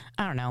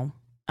 I don't know,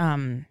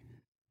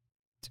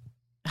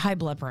 high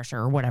blood pressure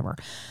or whatever.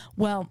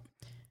 Well,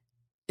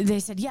 they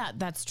said, yeah,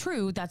 that's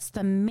true. That's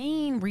the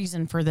main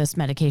reason for this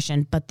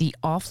medication. But the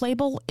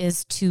off-label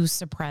is to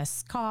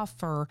suppress cough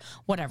or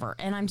whatever.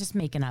 And I'm just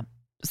making up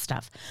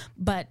stuff.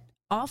 But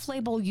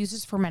off-label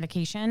uses for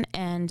medication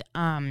and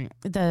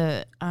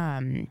the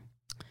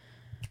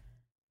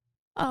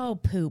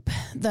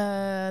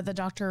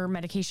doctor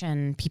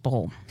medication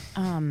people.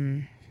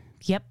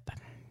 Yep.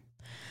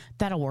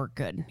 That'll work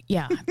good.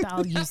 Yeah,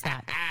 I'll use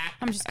that.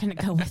 I'm just going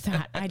to go with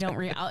that.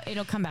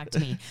 It'll come back to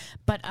me.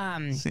 But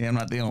see, I'm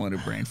not the only one who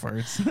brain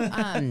farts.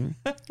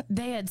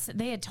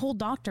 They had told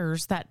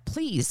doctors that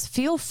please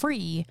feel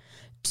free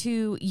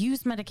to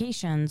use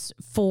medications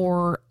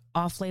for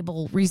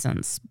off-label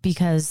reasons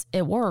because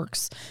it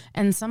works.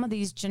 And some of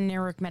these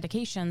generic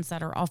medications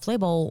that are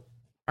off-label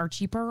are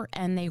cheaper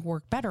and they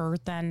work better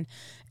than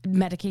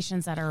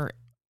medications that are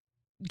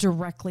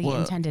directly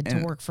intended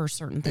to work for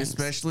certain things.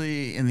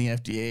 Especially in the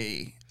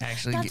FDA,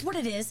 actually. That's what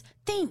it is.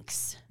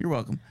 Thanks. You're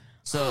welcome.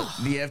 So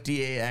the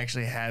FDA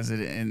actually has it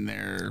in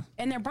their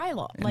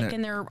bylaw,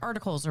 in their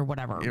articles or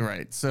whatever. You're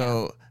right.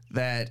 So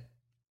that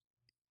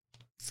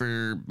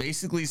for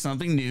basically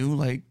something new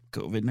like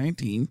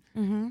COVID-19.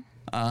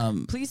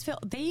 Mm-hmm. Please feel.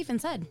 They even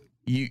said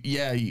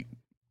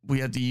we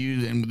have to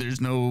use, and there's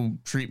no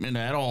treatment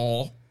at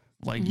all.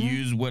 Like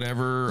use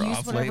whatever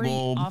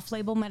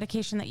off-label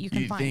medication that you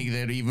can find. You think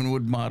that even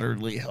would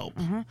moderately help.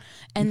 Mm-hmm.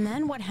 And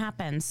then what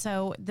happened?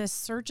 So this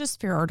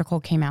Surgisphere article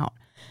came out,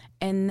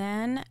 and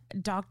then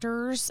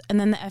doctors, and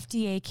then the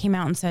FDA came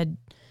out and said,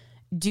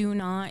 do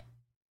not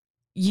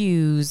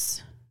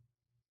use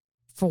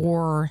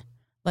for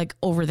like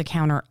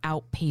over-the-counter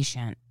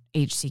outpatient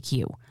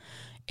HCQ.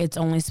 It's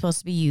only supposed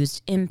to be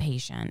used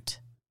inpatient,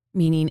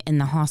 meaning in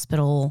the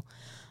hospital.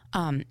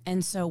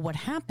 And so what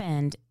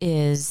happened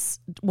is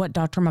what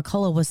Dr.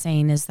 McCullough was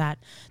saying is that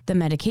the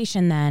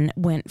medication then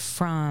went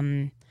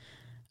from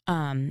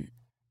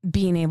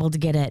being able to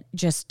get it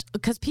just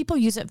because people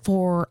use it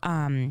for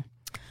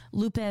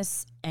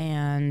lupus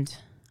and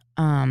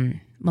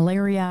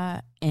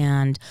malaria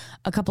and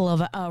a couple of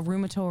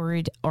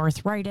rheumatoid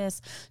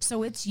arthritis.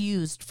 So it's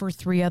used for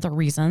 3 other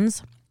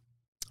reasons.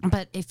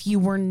 But if you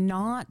were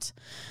not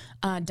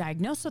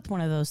diagnosed with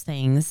one of those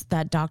things,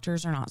 that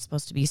doctors are not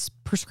supposed to be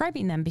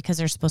prescribing them because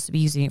they're supposed to be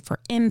using it for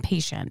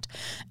inpatient.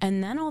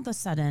 And then all of a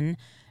sudden,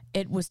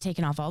 it was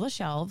taken off all the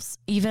shelves.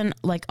 Even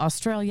like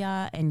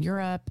Australia and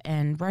Europe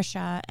and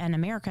Russia and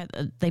America,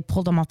 they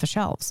pulled them off the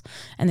shelves.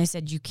 And they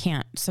said, you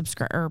can't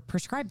subscribe or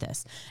prescribe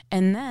this.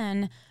 And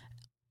then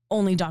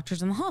only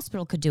doctors in the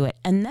hospital could do it.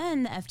 And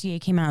then the FDA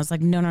came out and was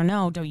like,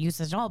 no, don't use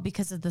this at all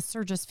because of the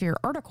Surgisphere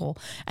article.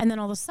 And then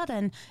all of a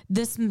sudden,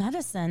 this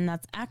medicine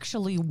that's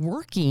actually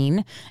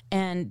working,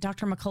 and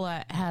Dr.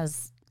 McCullough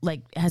has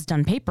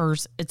done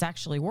papers, it's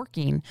actually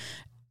working,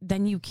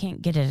 then you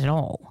can't get it at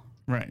all.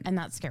 Right. And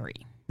that's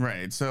scary.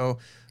 Right. So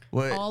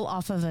all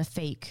off of a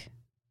fake.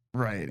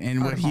 Right.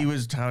 And what he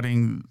was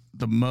touting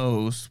the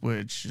most,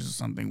 which is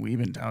something we've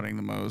been touting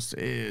the most,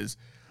 is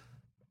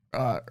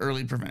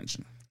early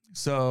prevention.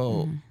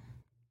 So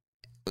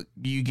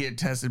you get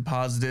tested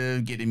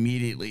positive, get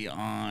immediately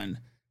on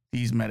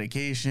these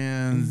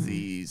medications,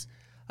 these,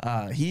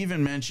 he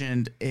even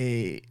mentioned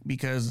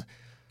because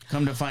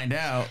come to find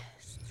out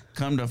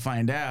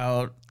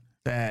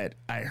that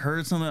I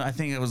heard something, I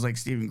think it was like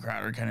Steven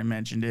Crowder kind of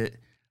mentioned it,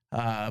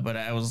 but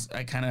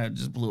I kind of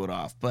just blew it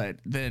off. But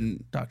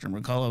then Dr.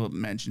 McCullough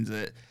mentions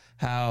it,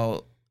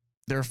 how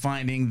they're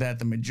finding that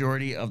the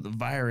majority of the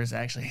virus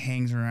actually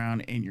hangs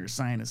around in your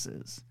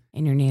sinuses.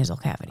 in your nasal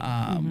cavity,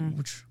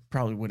 which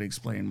probably would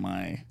explain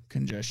my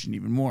congestion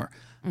even more.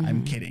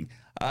 I'm kidding.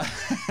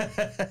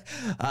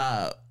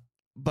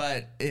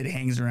 But it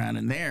hangs around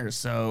in there.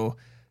 So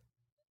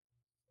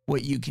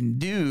what you can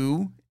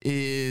do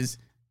is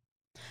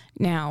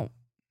now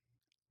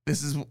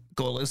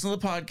go listen to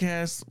the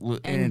podcast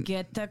and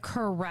get the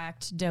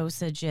correct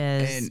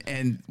dosages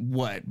and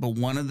what. But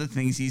one of the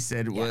things he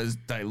said was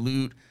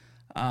dilute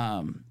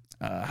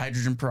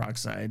hydrogen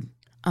peroxide.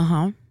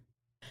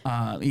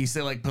 He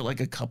said like put like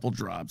a couple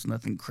drops,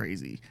 nothing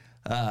crazy,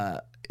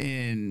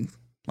 in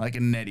like a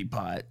neti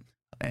pot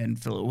and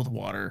fill it with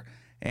water,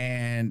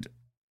 and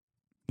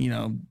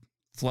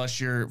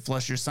flush your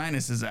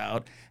sinuses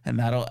out, and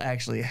that'll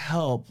actually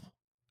help.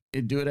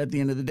 Do it at the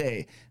end of the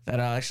day.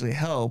 That'll actually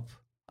help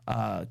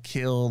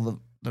kill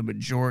the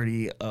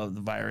majority of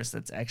the virus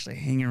that's actually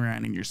hanging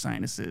around in your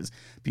sinuses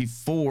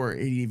before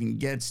it even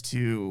gets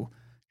to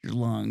your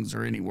lungs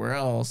or anywhere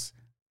else,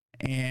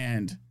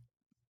 and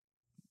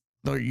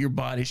your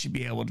body should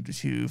be able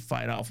to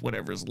fight off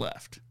whatever's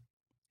left,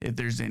 if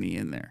there's any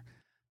in there.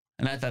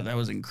 And I thought that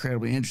was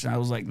incredibly interesting. I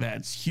was like,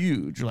 that's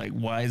huge. Like,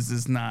 why is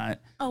this not?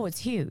 Oh, it's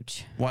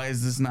huge. Why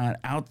is this not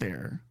out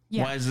there?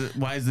 Yeah.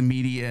 Why is the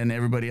media and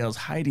everybody else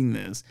hiding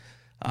this?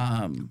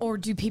 Or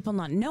do people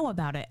not know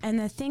about it? And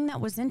the thing that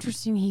was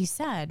interesting, he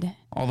said,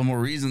 all the more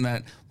reason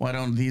that why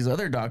don't these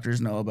other doctors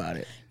know about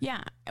it?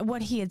 Yeah.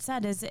 What he had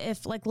said is,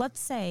 if, like, let's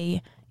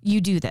say you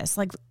do this,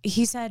 like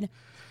he said,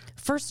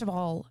 first of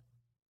all,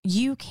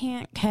 you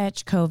can't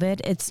catch COVID.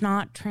 It's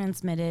not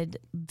transmitted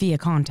via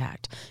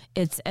contact.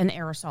 It's an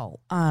aerosol.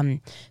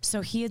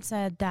 So he had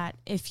said that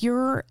if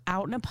you're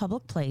out in a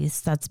public place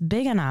that's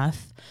big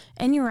enough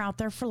and you're out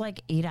there for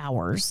like 8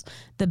 hours,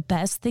 the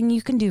best thing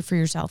you can do for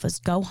yourself is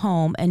go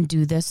home and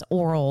do this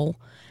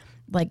oral,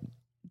 like,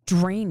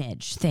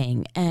 drainage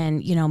thing.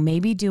 And,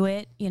 maybe do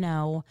it,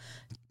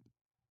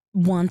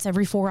 once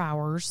every 4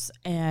 hours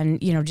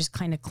and, just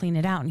kind of clean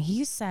it out. And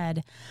he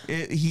said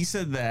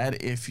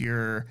that if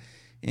you're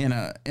in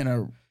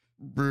a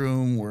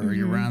room where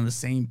you're around the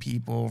same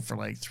people for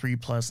like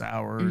 3+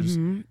 hours,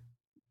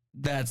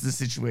 that's the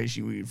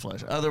situation we would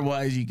flush.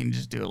 Otherwise, you can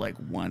just do it like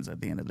once at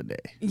the end of the day.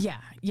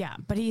 Yeah.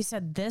 But he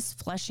said this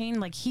flushing,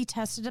 like, he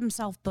tested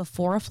himself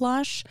before a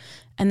flush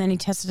and then he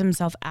tested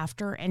himself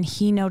after, and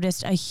he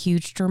noticed a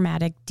huge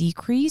dramatic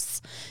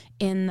decrease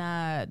in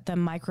the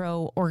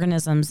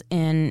microorganisms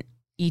in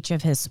each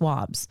of his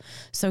swabs.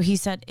 So he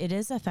said it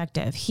is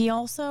effective. He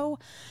also,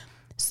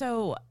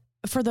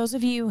 for those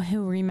of you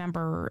who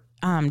remember,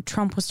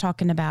 Trump was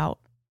talking about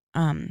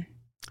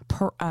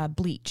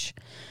bleach.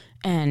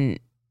 And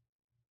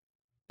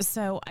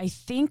so I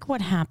think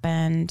what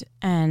happened,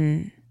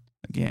 and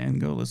again,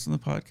 go listen to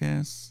the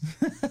podcast.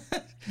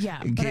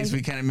 Yeah. In case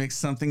we kind of mix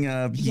something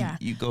up,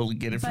 you go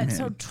get it from him.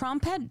 So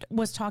Trump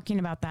was talking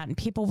about that, and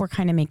people were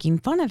kind of making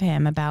fun of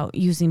him about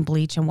using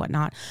bleach and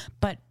whatnot.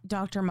 But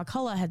Dr.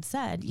 McCullough had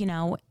said,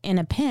 in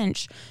a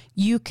pinch,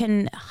 you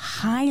can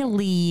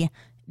highly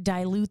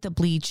dilute the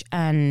bleach,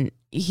 and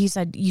he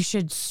said you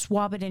should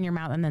swab it in your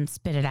mouth and then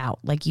spit it out.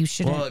 Like, you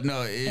shouldn't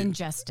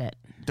ingest it.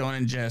 Don't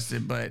ingest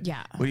it, but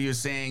what he was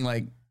saying,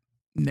 like,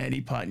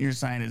 neti pot in your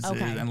sinuses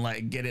and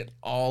like get it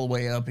all the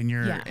way up in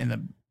your in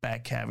the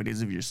back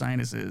cavities of your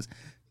sinuses,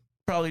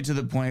 probably to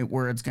the point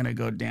where it's going to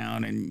go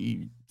down and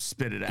you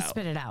spit it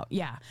out.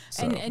 Yeah.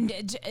 So. And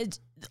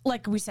it's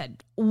like we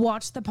said,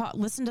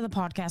 listen to the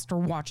podcast or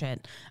watch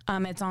it.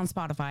 It's on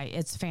Spotify.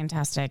 It's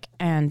fantastic.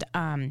 And,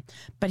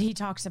 but he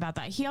talks about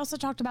that. He also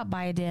talked about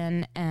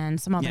Biotin and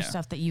some other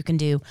stuff that you can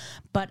do,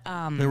 but,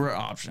 there were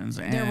options.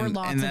 There were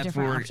lots of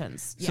different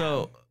options. Yeah.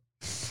 So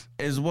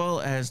as well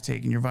as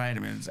taking your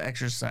vitamins,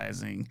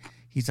 exercising,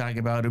 he talked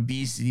about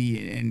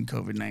obesity and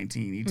COVID-19.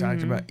 He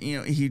talked about,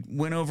 he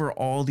went over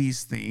all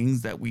these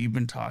things that we've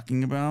been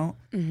talking about,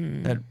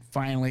 that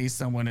finally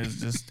someone is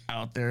just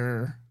out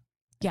there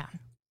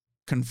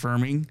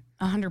confirming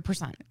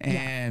 100%.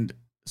 And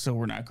so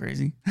we're not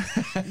crazy.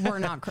 We're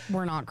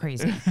not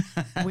crazy.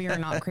 We are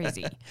not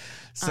crazy.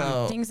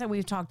 So things that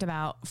we've talked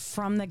about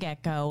from the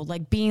get-go,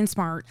 like being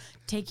smart,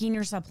 taking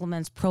your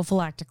supplements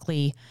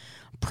prophylactically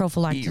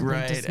eat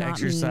right, does not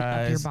exercise, mean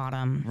up your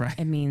bottom. Right.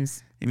 It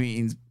means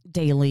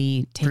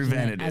daily taking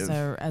preventative.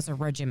 It as a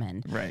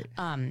regimen. Right.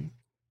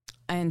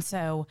 And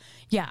so,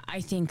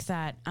 I think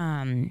that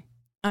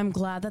I'm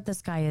glad that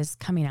this guy is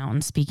coming out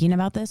and speaking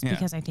about this,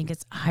 because I think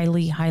it's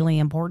highly, highly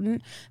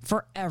important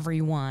for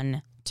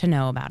everyone to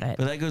know about it.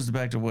 But that goes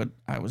back to what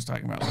I was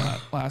talking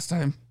about last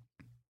time,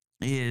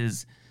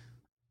 is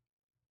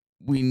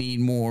we need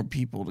more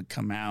people to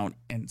come out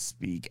and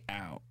speak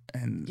out,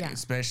 and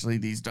especially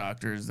these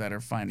doctors that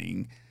are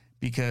fighting,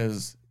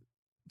 because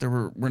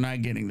we're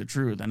not getting the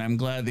truth. And I'm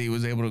glad that he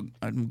was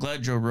I'm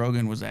glad Joe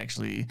Rogan was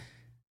actually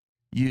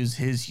use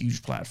his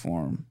huge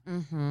platform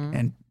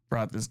and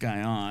brought this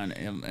guy on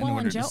in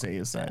order to say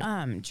his side.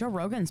 Joe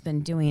Rogan's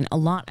been doing a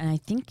lot, and I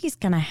think he's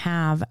going to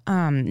have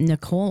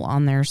Nicole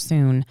on there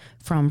soon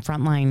from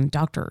Frontline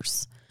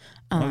Doctors.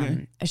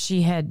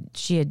 She had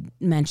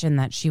mentioned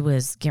that she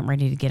was getting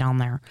ready to get on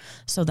there,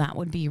 so that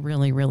would be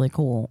really, really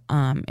cool.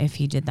 If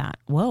he did that.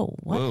 Whoa,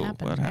 what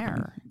happened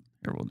there?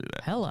 Here, we'll do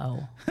that.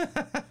 Hello.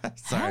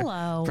 Sorry.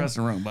 Hello. Press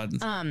the wrong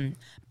buttons.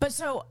 But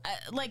so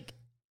like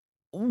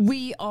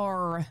we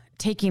are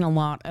taking a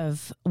lot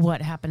of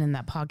what happened in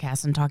that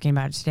podcast and talking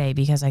about it today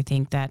because I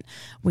think that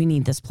we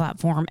need this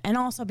platform, and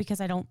also because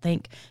I don't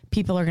think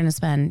people are going to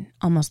spend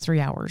almost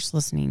 3 hours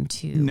listening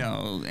to.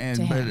 No,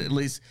 but at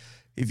least.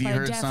 If you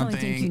heard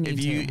something,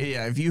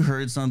 if you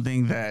heard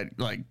something that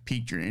like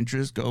piqued your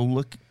interest, go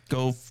look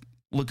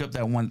up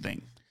that one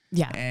thing.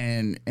 Yeah.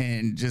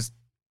 And just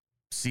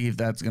see if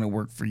that's going to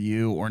work for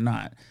you or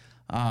not.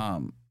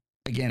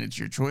 Again, it's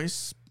your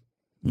choice.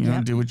 You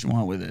know, do what you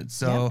want with it.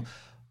 So,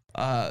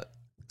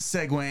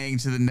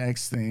 segueing to the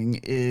next thing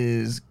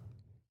is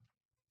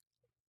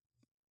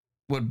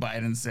what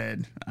Biden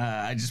said.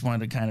 I just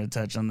wanted to kind of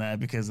touch on that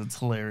because it's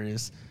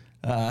hilarious.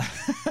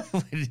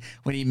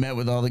 When he met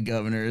with all the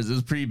governors, it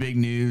was pretty big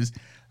news.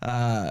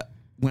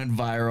 Went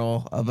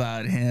viral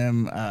about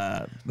him.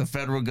 The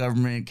federal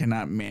government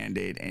cannot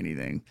mandate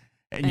anything,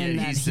 and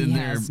yet he's sitting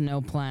there. Has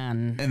no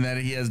plan. And that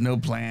he has no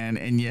plan,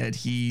 and yet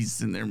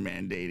he's in there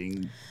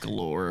mandating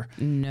galore.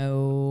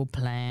 No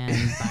plan,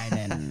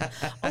 Biden.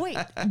 Oh wait,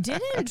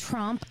 didn't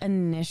Trump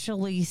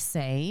initially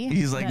say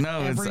he's like,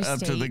 no, it's up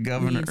to the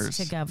governors needs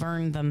to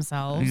govern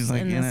themselves he's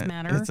like, in this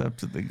matter? It's up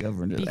to the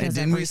governors. Because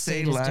didn't we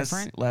say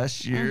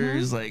last year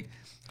is like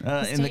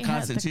in the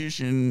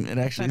Constitution it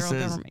actually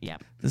says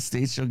the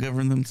states shall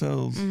govern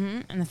themselves,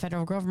 and the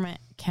federal government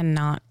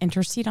cannot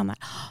intercede on that.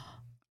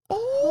 We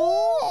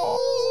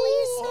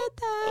said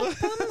that.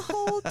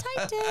 Hold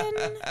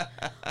Titan.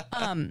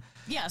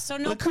 Yeah, so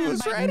no Look plan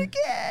who's Biden. right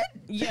again.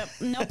 Yep,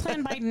 no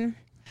plan Biden.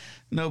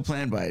 No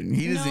plan Biden.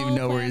 He doesn't even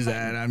know where he's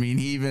at. I mean,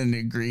 he even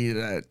agreed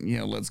that,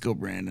 let's go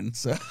Brandon.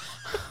 So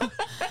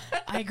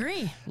I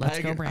agree. Let's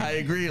go Brandon. I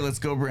agree. Let's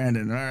go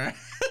Brandon. All right.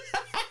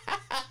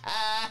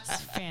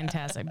 It's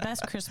fantastic.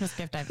 Best Christmas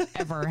gift I've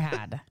ever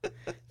had.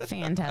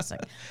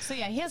 Fantastic. So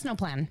yeah, he has no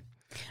plan.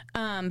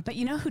 But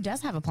you know who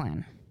does have a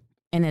plan?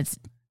 And it's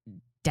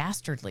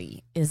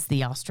dastardly is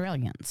the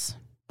Australians.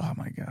 Oh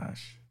my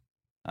gosh.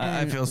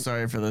 I feel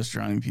sorry for those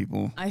drowning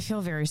people. I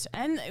feel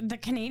and the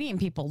Canadian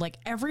people, like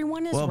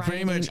everyone is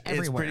pretty much everywhere.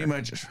 It's pretty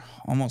much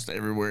almost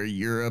everywhere.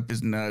 Europe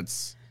is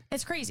nuts.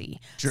 It's crazy.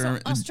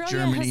 Australia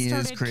Germany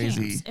has is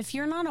crazy. Camps. If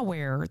you're not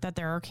aware that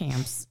there are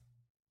camps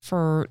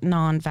for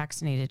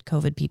non-vaccinated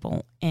COVID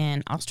people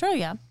in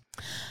Australia,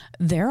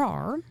 there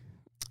are,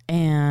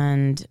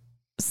 and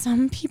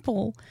some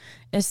people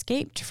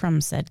escaped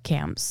from said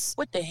camps.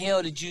 What the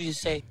hell did you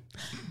just say?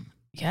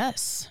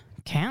 Yes,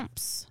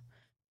 camps.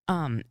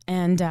 And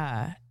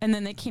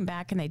then they came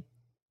back and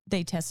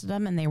they tested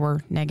them and they were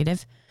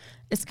negative.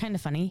 It's kind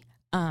of funny.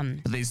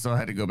 But they still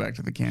had to go back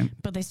to the camp.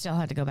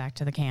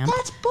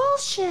 That's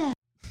bullshit.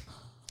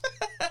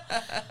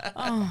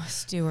 Oh,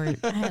 Stuart,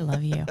 I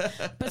love you.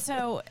 But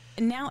so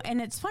now,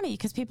 and it's funny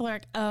because people are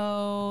like,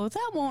 oh,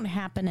 that won't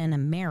happen in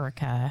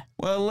America.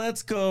 Well,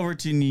 let's go over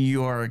to New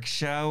York,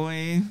 shall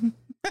we?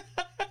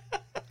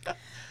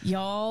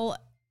 Y'all,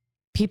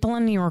 people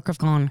in New York have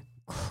gone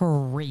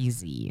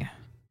crazy.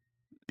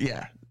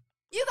 Yeah.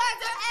 You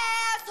guys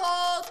are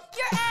assholes.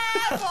 You're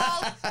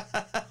assholes.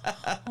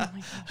 Oh my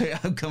gosh.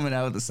 I'm coming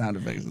out with the sound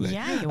effects today.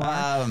 Yeah, you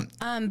are.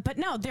 But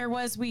no,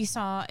 we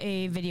saw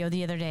a video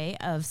the other day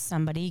of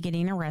somebody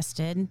getting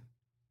arrested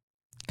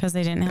because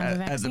they didn't have a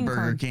vaccine at the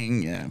Burger card.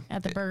 King, yeah.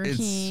 At the Burger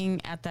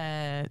King, at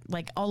the,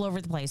 like, all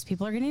over the place.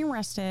 People are getting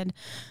arrested.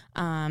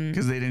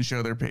 Because they didn't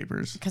show their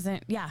papers.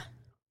 Yeah.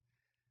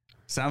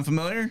 Sound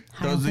familiar?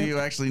 Those of you who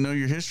actually know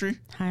your history?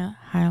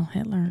 Heil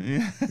Hitler.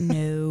 Yeah.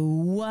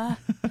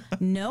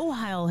 No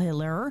Heil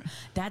Hitler.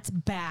 That's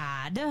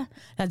bad.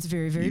 That's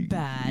very, very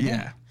bad.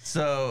 Yeah.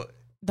 So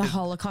the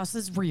Holocaust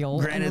is real.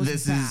 Granted,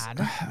 this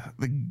bad. Is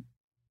the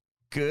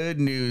good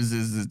news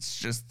is it's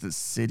just the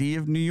city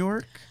of New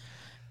York.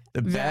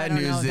 The bad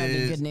news is that'd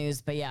be good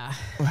news, but yeah.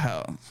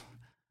 Well,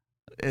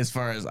 as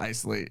far as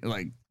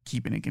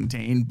keeping it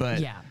contained,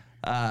 but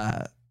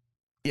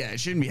it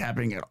shouldn't be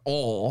happening at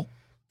all.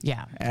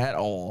 Yeah. At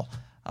all.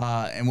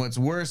 And what's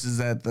worse is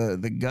that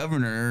the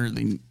governor,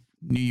 the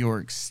New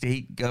York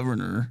State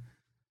governor,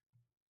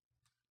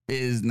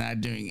 is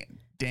not doing a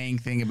dang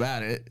thing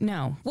about it.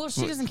 No. Well,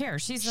 she doesn't care.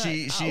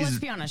 Let's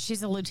be honest.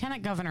 She's a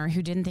lieutenant governor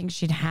who didn't think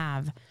she'd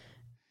have,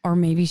 or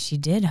maybe she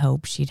did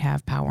hope she'd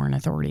have power and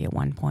authority at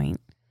one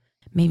point.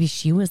 Maybe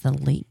she was the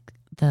leak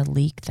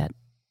that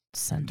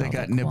sent They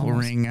got nipple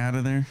ring out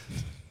of there.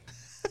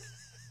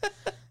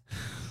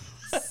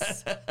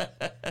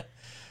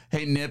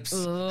 Hey, Nips.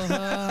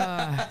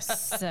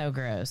 So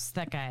gross.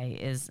 That guy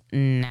is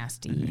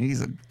nasty.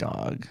 He's a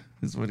dog,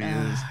 is what he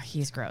is.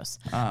 He's gross.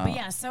 But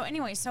yeah, so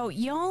anyway, so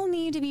y'all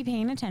need to be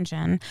paying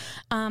attention.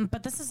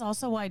 But this is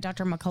also why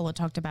Dr. McCullough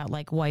talked about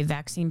why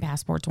vaccine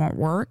passports won't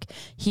work.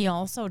 He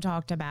also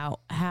talked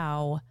about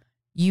how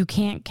you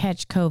can't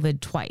catch COVID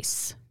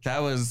twice.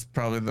 That was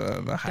probably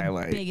the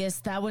highlight.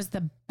 That was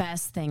the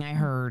best thing I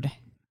heard.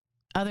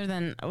 Other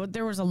than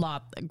there was a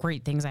lot of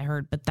great things I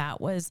heard, but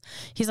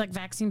he's like,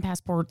 vaccine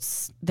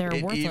passports, they're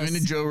worthless.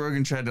 Even Joe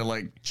Rogan tried to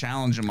like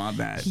challenge him on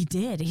that. He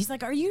did. He's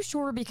like, are you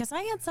sure? Because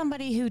I had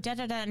somebody who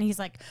and he's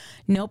like,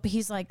 nope.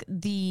 He's like,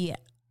 the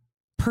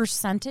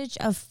percentage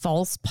of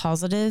false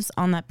positives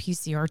on that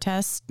PCR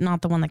test,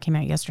 not the one that came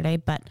out yesterday,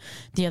 but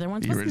the other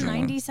ones, was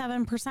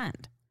 97%.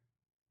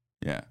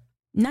 Yeah.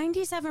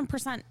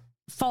 97%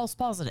 false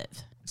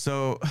positive.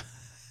 So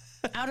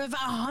out of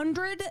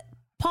 100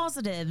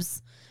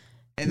 positives,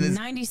 and then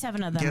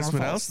 97 of them guess are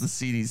what false. else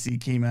the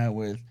CDC came out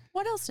with?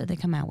 What else did they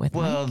come out with?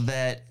 Well,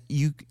 that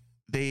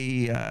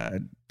they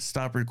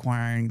stopped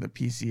requiring the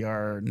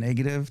PCR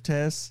negative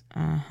tests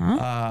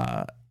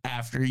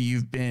after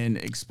you've been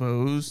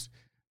exposed.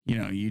 You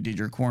know, you did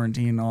your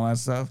quarantine and all that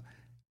stuff.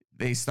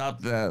 They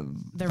stopped the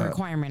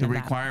requirement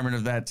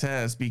of that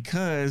test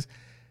because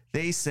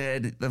they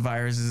said the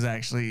virus is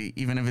actually,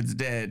 even if it's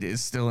dead,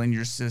 is still in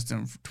your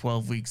system for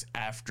 12 weeks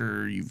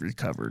after you've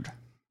recovered.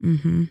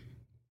 Mm-hmm.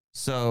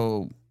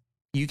 So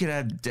you could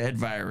have dead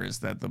virus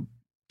that the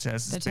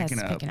test is picking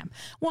up.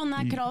 Well, and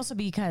that could also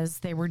be because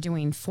they were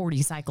doing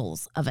 40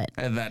 cycles of it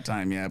At that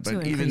time, yeah.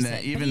 But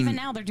even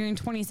now they're doing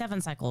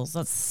 27 cycles.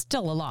 That's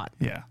still a lot.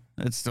 Yeah,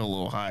 it's still a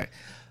little high.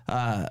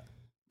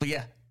 But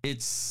yeah,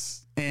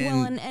 it's...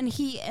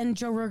 And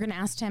Joe Rogan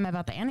asked him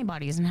about the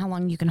antibodies and how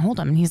long you can hold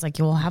them. And he's like,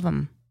 you will have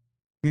them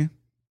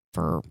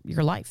for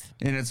your life.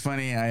 And it's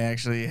funny, I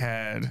actually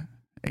had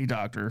a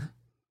doctor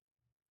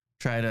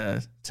try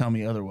to tell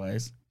me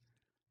otherwise.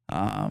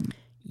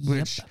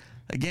 Which,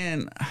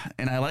 again,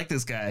 and I like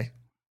this guy.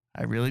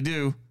 I really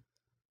do.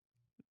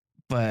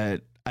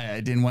 But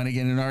I didn't want to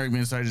get in an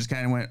argument, so I just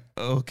kind of went,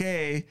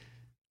 okay.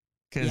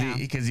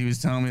 Because he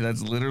was telling me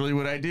that's literally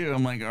what I do.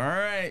 I'm like, all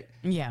right.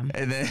 Yeah.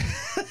 And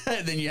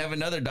then you have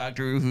another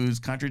doctor who's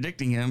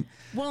contradicting him.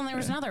 Well, and there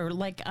was another,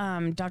 like,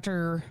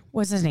 Dr.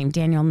 What's his name?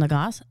 Daniel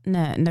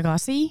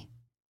Nagasi?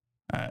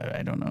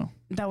 I don't know.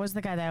 That was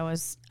the guy that I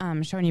was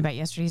showing you about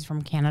yesterday. He's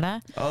from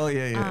Canada. Oh,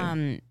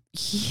 yeah.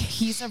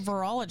 He's a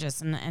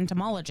virologist and an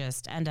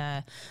entomologist and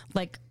a,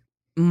 like,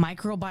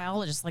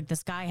 microbiologist. Like,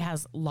 this guy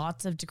has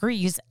lots of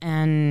degrees,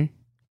 and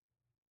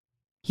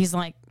he's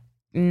like,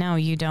 no,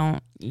 you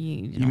don't.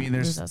 You mean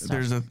there's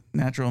a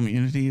natural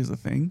immunity is a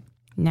thing?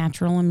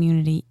 Natural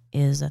immunity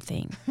is a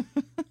thing.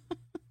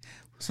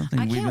 Something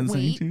I we've can't been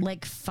saying wait too?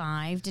 like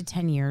 5 to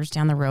 10 years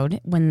down the road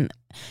when,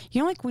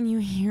 like when you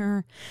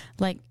hear,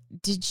 like,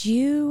 what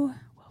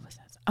was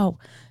that? Oh,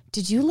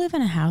 did you live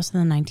in a house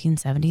in the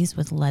 1970s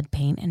with lead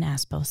paint and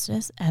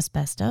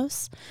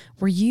asbestos?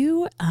 Were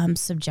you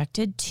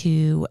subjected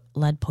to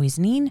lead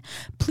poisoning?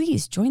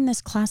 Please join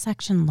this class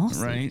action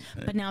lawsuit. Right.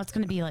 But now it's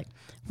going to be like,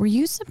 were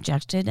you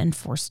subjected and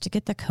forced to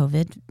get the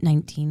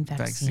COVID-19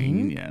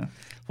 vaccine? Yeah.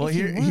 Well,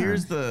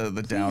 here's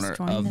the downer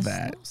of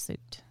that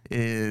lawsuit.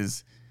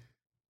 is,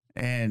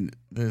 and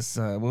this,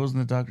 what was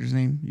the doctor's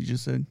name you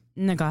just said?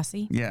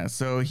 Nagasi. Yeah.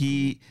 So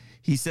he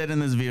said in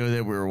this video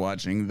that we were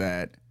watching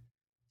that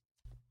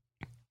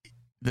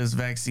this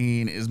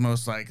vaccine is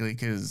most likely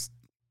because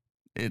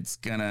it's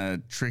gonna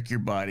trick your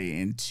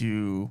body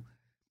into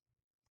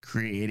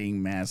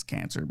creating mass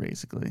cancer,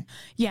 basically.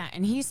 Yeah,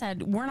 and he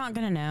said we're not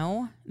going to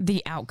know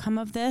the outcome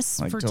of this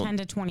Like for 10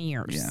 to 20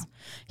 years. Yeah.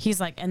 He's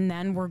like, and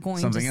then we're going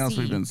Something to else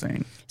see we've been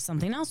saying.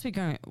 Something else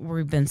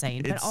we've been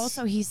saying. But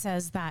also he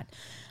says that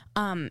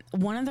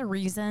one of the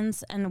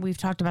reasons, and we've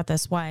talked about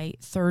this, why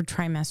third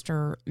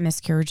trimester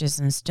miscarriages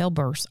and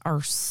stillbirths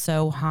are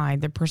so high,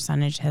 the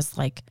percentage has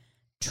like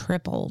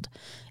tripled,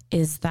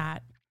 is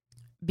that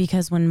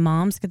because when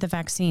moms get the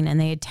vaccine, and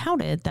they had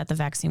touted that the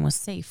vaccine was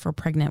safe for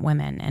pregnant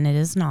women, and it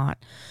is not,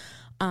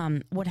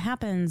 what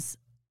happens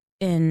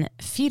in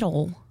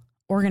fetal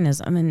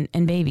organism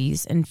and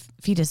babies and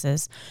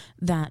fetuses,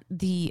 that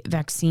the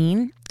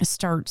vaccine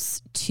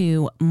starts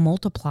to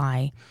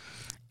multiply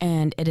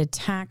and it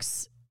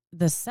attacks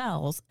the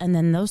cells, and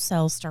then those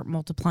cells start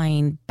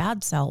multiplying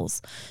bad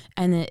cells,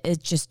 and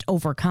it just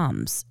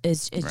overcomes.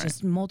 It's right.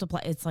 Just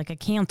multiply. It's like a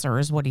cancer,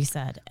 is what he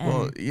said.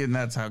 And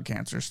that's how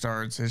cancer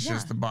starts. It's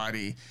just the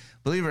body.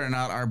 Believe it or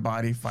not, our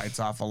body fights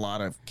off a lot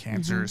of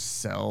cancer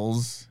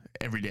cells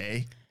every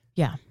day.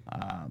 Yeah.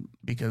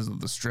 Because of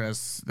the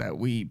stress that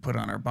we put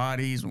on our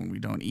bodies when we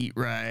don't eat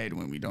right,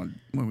 when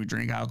we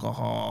drink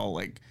alcohol,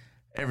 like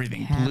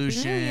everything, Happy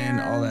pollution,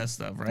 all that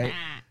stuff, right?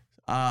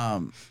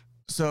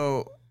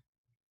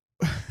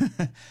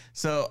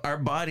 So our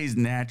bodies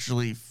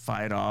naturally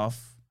fight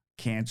off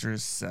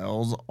cancerous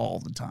cells all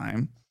the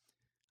time.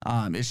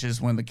 It's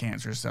just when the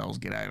cancer cells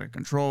get out of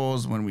control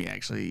is when we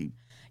actually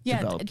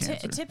develop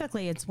cancer.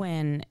 Typically it's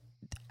when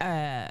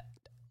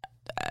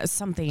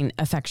something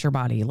affects your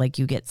body, like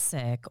you get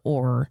sick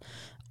or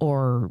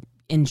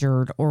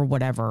injured or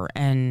whatever,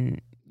 and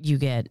you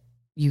get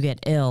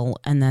ill,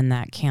 and then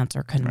that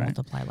cancer can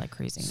multiply like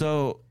crazy.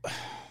 So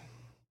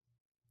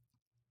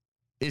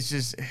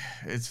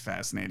it's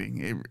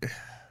fascinating.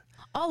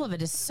 All of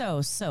it is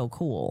so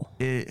cool.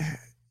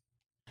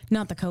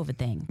 Not the COVID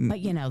thing,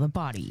 but the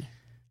body.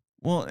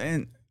 Well,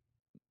 and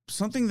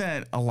something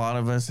that a lot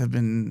of us have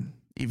been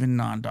even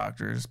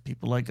non-doctors,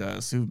 people like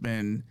us who've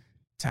been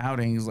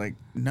touting is like,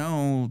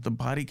 no, the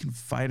body can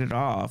fight it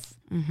off.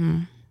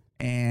 Mm-hmm.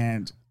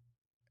 And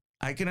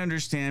I can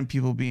understand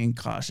people being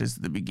cautious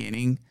at the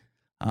beginning.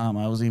 I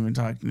was even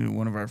talking to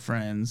one of our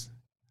friends,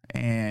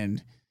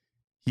 and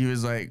he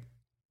was like,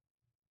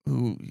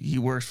 he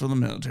works for the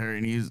military,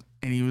 and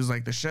he was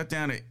like, the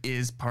shutdown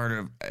is part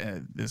of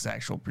this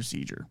actual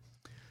procedure,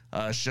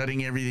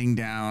 shutting everything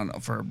down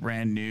for a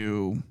brand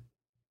new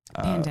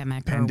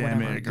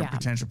pandemic or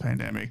potential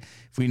pandemic.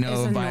 If we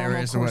know a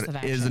virus or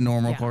what is a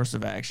normal course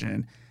of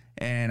action.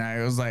 And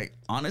I was like,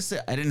 honestly,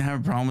 I didn't have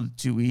a problem with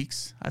 2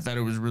 weeks. I thought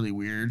it was really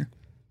weird,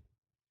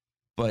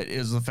 but it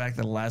was the fact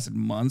that it lasted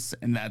months,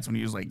 and that's when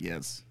he was like,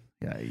 yes.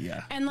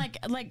 Yeah. And like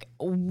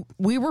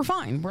we were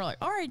fine. We're like,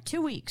 all right,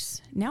 2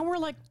 weeks. Now we're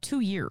like 2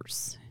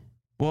 years.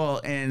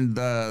 Well, and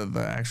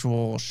the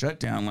actual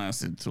shutdown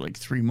lasted to like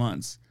 3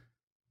 months.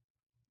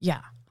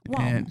 Yeah.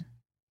 Well, and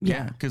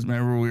yeah, because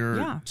remember we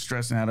were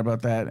stressing out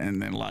about that,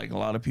 and then like a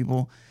lot of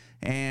people,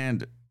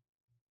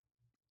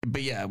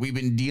 but yeah, we've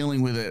been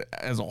dealing with it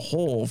as a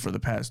whole for the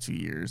past 2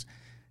 years,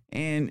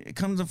 and it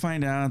comes to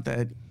find out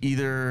that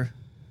either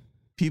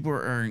people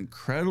are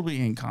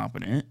incredibly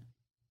incompetent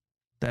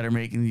that are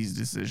making these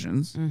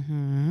decisions,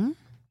 mm-hmm.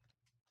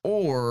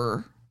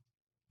 or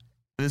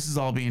this is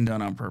all being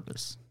done on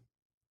purpose.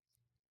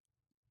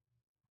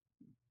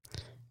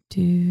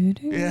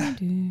 Yeah.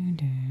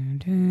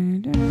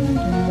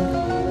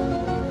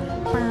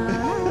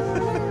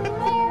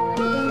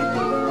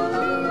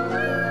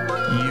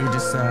 You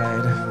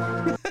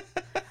decide.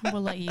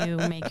 We'll let you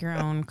make your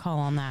own call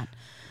on that.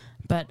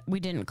 But we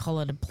didn't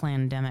call it a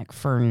plandemic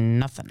for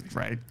nothing.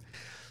 Right.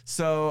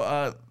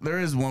 So there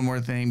is one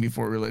more thing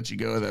before we let you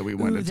go that we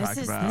wanted to talk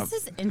about.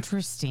 This is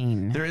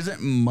interesting. There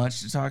isn't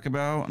much to talk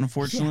about,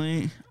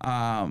 unfortunately.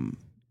 Yeah.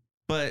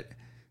 But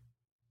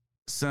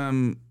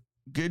some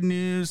good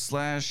news /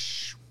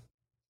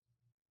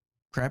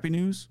 crappy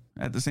news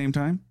at the same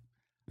time.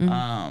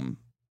 Mm-hmm.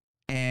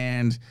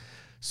 And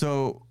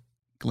so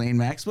Ghislaine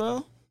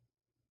Maxwell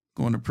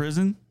going to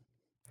prison,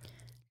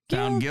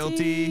 found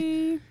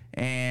guilty,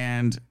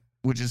 and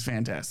which is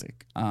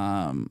fantastic.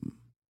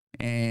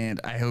 And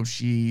I hope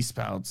she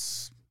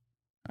sings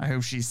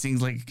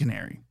like a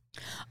canary.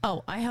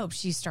 Oh, I hope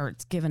she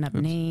starts giving up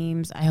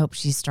names. I hope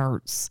she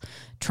starts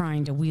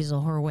trying to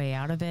weasel her way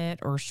out of it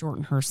or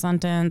shorten her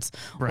sentence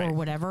or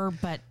whatever.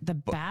 But the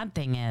bad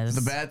thing is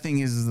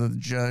the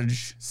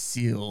judge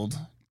sealed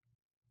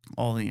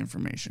all the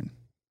information.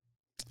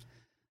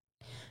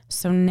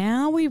 So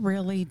now we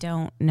really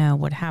don't know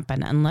what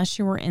happened unless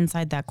you were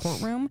inside that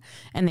courtroom,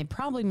 and they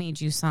probably made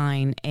you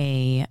sign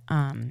a,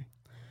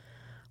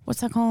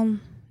 what's that called?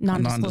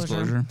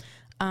 Non-disclosure.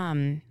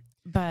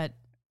 But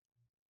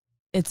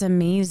it's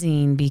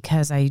amazing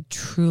because I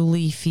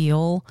truly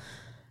feel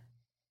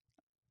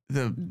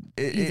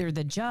either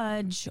the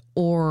judge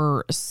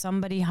or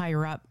somebody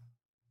higher up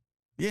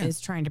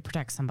is trying to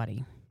protect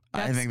somebody.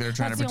 I think they're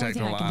trying to protect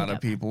a lot of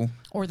people.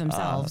 Or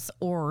themselves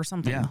or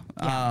something. Yeah.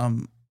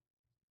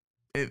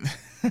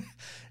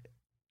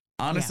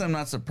 Honestly, I'm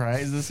not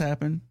surprised this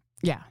happened.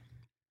 Yeah.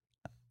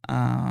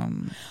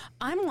 I'm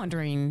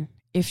wondering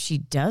if she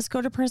does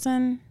go to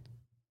prison,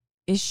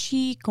 is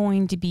she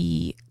going to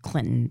be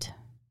Clintoned?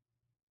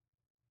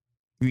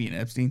 You mean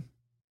Epstein?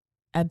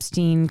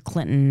 Epstein,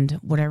 Clinton,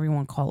 whatever you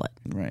want to call it.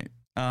 Right.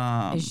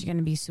 Is she going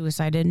to be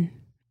suicided?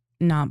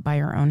 Not by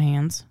her own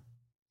hands?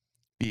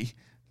 Be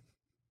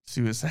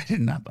suicided,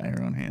 not by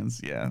her own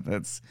hands. Yeah,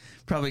 that's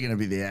probably going to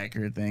be the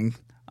accurate thing.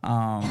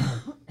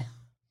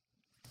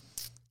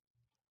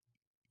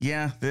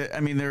 Yeah,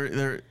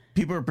 they're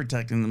people are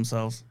protecting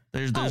themselves.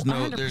 There's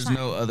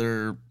no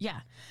other. Yeah,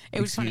 it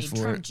was funny.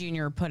 Trump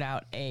Jr. put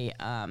out a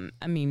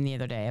meme the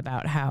other day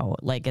about how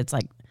like it's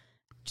like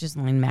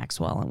Ghislaine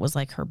Maxwell. It was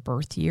like her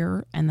birth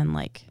year, and then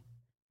like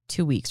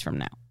 2 weeks from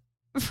now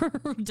for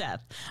her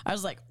death. I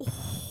was like,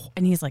 oh.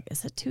 And he's like,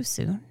 "Is it too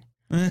soon?"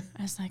 I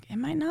was like, "It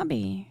might not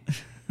be."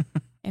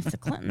 If the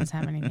Clintons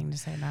have anything to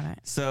say about it.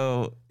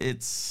 So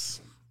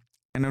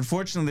and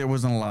unfortunately, there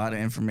wasn't a lot of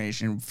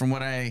information. From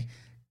what I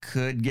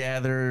could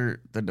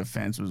gather, the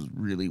defense was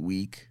really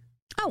weak.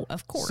 Oh,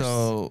 of course.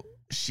 So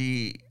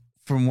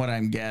from what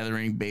I'm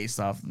gathering based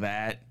off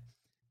that,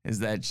 is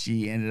that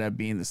she ended up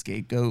being the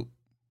scapegoat.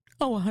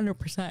 Oh,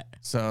 100%.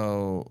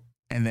 So,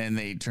 and then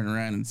they turn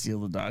around and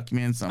seal the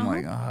documents. I'm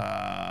like,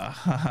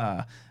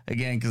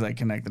 again, because I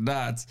connect the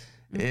dots,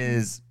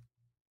 is,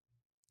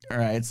 all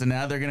right, so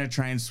now they're going to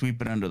try and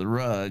sweep it under the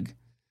rug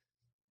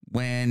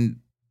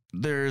when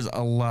there's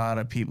a lot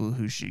of people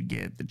who should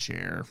get the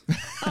chair.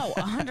 Oh,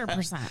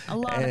 100%. A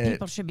lot of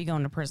people should be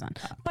going to prison.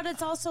 But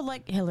it's also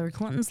like Hillary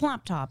Clinton's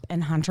laptop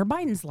and Hunter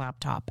Biden's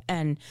laptop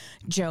and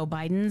Joe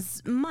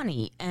Biden's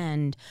money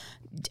and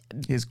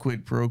his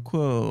quid pro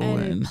quo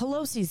and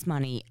Pelosi's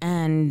money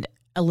and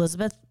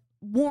Elizabeth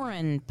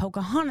Warren,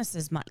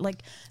 Pocahontas's money.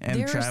 Like, and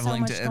there's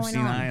traveling so much to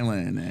Epstein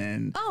Island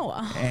and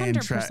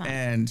 100%.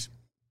 and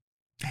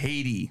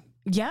Haiti.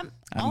 Yep.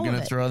 I'm going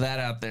to throw that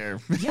out there.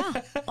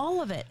 Yeah,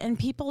 all of it. And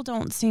people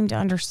don't seem to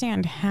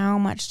understand how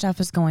much stuff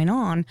is going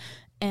on.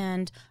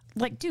 And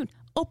like, dude,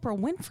 Oprah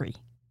Winfrey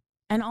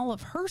and all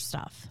of her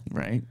stuff.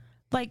 Right.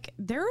 Like,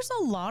 there's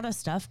a lot of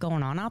stuff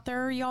going on out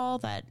there, y'all,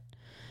 that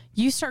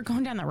you start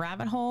going down the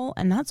rabbit hole.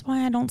 And that's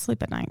why I don't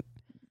sleep at night.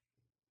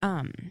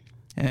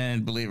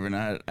 And believe it or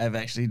not, I've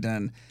actually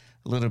done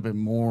a little bit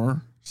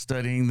more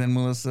studying than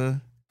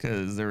Melissa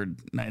because there were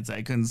nights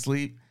I couldn't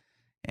sleep.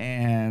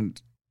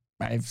 And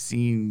I've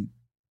seen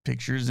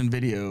pictures and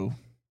video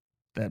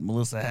that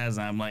Melissa has.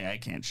 And I'm like, I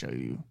can't show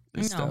you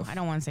this stuff. I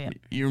don't want to see it.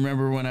 You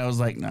remember when I was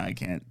like, no, I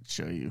can't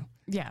show you.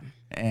 Yeah.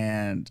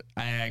 And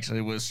I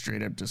actually was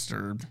straight up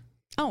disturbed.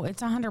 Oh,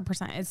 it's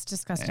 100%. It's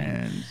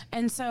disgusting.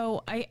 And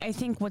so I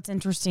think what's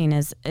interesting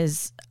is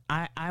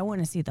I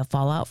want to see the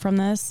fallout from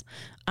this.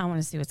 I want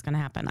to see what's going to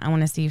happen. I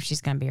want to see if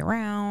she's going to be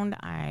around.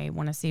 I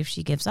want to see if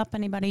she gives up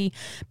anybody.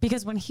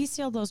 Because when he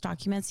sealed those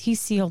documents, he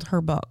sealed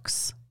her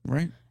books.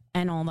 Right.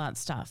 And all that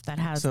stuff that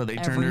has so they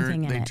turned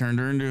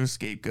her into a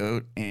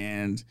scapegoat.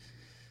 And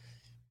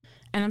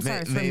I'm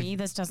sorry, for me,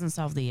 this doesn't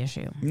solve the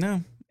issue.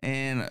 No.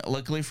 And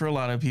luckily for a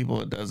lot of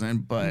people, it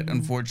doesn't. But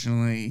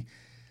unfortunately,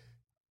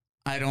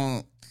 I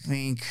don't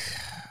think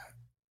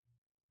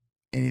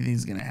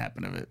anything's going to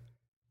happen of it.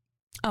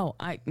 Oh,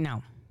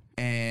 no.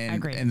 And I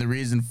agree. And the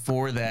reason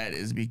for that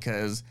is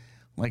because,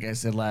 like I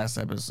said last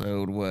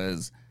episode,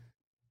 was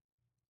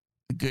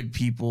the good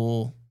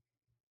people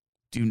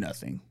do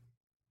nothing.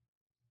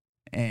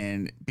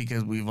 And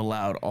because we've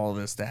allowed all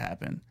this to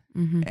happen.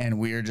 And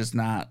we are just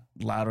not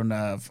loud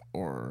enough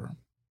or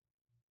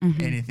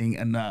anything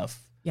enough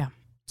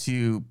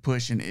to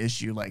push an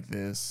issue like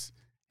this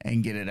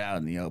and get it out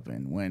in the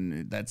open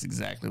when that's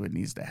exactly what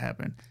needs to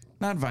happen.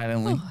 Not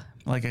violently.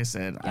 Like I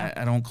said,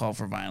 I don't call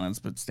for violence,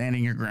 but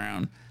standing your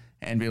ground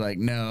and be like,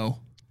 no,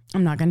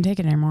 I'm not going to take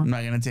it anymore. I'm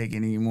not going to take it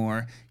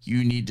anymore.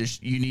 You need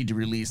to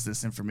release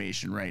this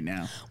information right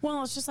now.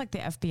 Well, it's just like the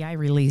FBI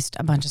released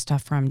a bunch of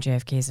stuff from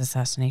JFK's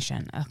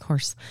assassination. Of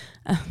course,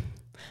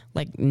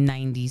 like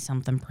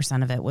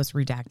 90-something% of it was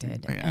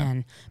redacted. Yeah.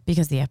 And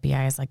because the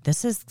FBI is like,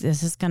 this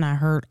is going to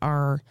hurt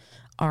our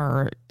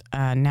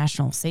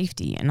national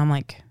safety. And I'm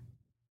like,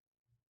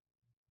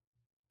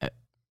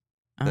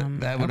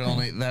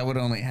 that would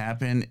only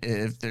happen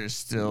if there's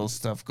still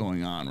stuff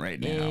going on right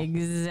now.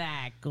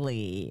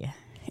 Exactly.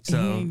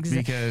 So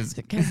because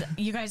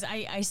you guys,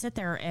 I sit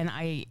there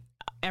and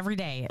every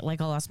day,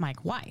 like, I'll ask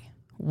Mike, why?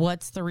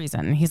 What's the reason?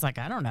 And he's like,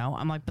 I don't know.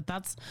 I'm like, but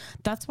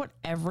that's what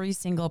every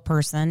single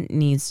person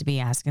needs to be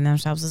asking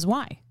themselves is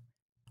why?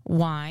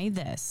 Why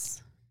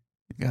this?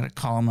 You got to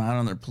call them out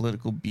on their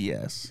political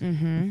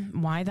BS.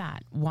 Why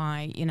that?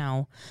 Why,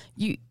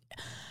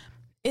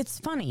 it's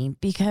funny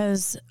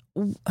because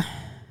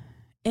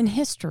in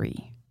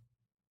history,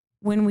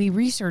 when we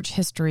research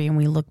history and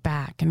we look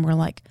back and we're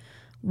like,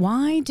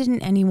 why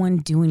didn't anyone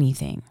do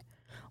anything?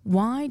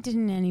 Why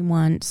didn't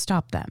anyone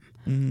stop them?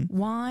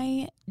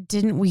 Why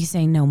didn't we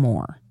say no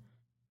more?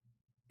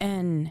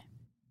 And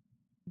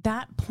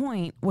that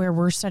point where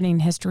we're studying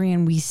history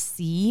and we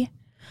see,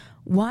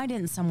 why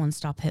didn't someone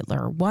stop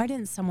Hitler? Why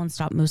didn't someone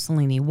stop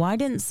Mussolini? Why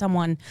didn't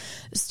someone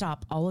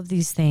stop all of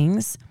these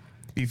things?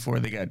 Before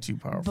they got too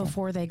powerful.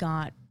 Before they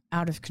got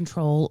out of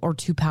control or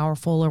too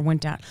powerful or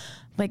went down.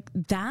 Like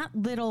that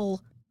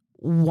little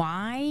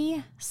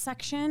why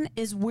section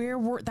is where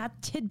that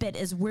tidbit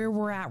is where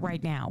we're at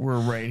right now. We're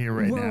right here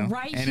now. We're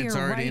right and here it's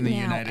already right in the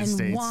now. United and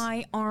States.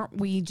 Why aren't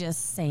we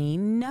just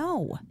saying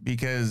no?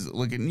 Because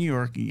look at New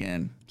York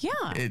again. Yeah.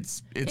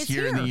 It's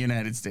here in the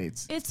United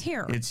States. It's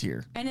here. It's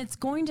here. And it's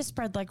going to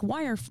spread like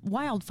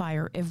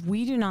wildfire if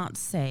we do not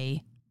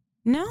say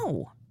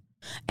no.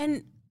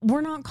 And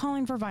we're not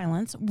calling for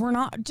violence. We're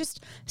not,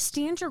 just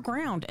stand your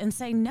ground and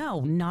say,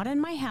 no, not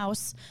in my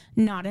house,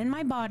 not in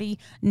my body,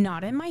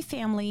 not in my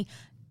family.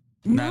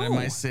 Not in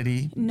my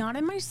city. Not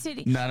in my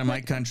city. Not in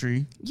my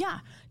country. Yeah.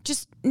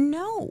 Just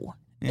no.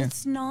 Yeah.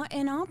 It's not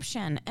an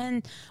option.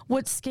 And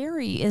what's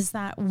scary is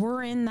that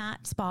we're in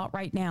that spot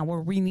right now where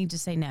we need to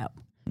say no.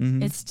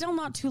 It's still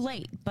not too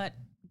late, but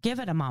give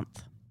it a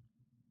month.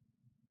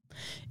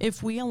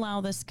 If we allow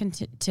this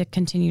to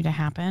continue to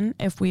happen,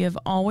 if we have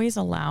always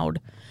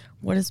allowed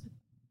what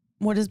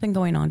has been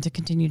going on to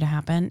continue to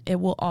happen, it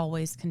will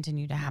always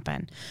continue to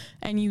happen.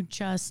 And you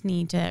just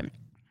need to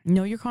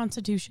know your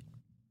Constitution.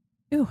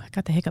 Ooh, I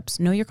got the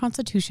hiccups. Know your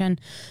Constitution,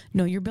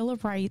 know your Bill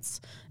of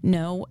Rights,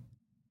 know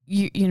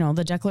you know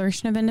the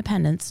Declaration of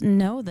Independence.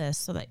 Know this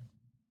so that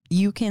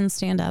you can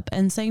stand up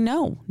and say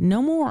no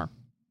more.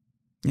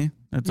 Yeah,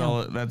 that's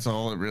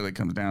all it really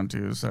comes down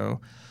to.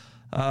 So,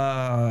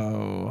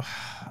 that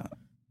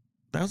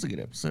was a good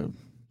episode.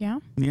 Yeah.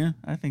 Yeah,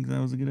 I think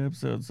that was a good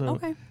episode. So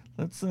Okay.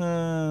 let's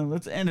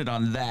end it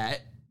on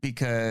that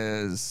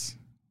because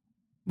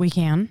We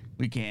can.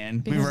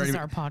 Because it's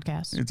our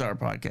podcast. It's our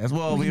podcast.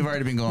 Well, we've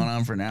already been going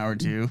on for an hour or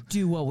two.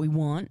 Do what we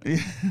want.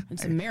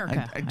 It's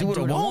America. I do what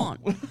I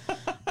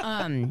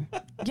want.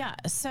 Yeah.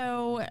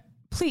 So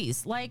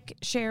please like,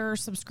 share,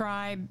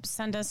 subscribe,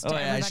 send us to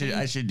everybody.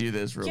 I should do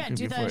this real quick. Yeah,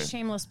 do the before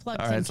shameless plug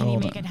All thing. right, so Can you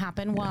hold make on. it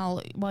happen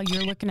while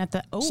you're looking at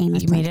the... Oh,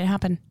 Shameless you plug. made it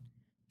happen.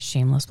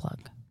 Shameless plug.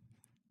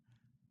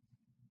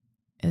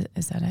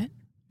 Is that it?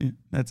 Yeah,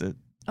 that's it.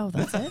 Oh,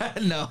 that's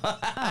it? No. Oh,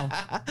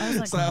 I was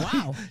like, So,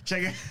 wow.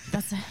 Check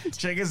That's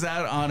it? us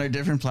out on our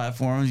different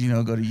platforms. You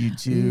know, go to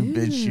YouTube,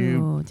 BitChute.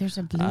 Ooh, there's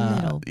a blue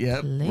little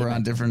Yep, play we're on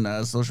button.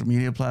 different social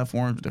media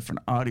platforms,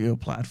 different audio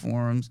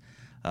platforms.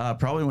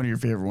 Probably one of your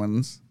favorite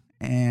ones.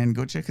 And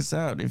go check us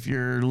out if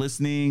you're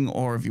listening,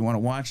 or if you want to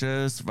watch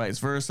us, vice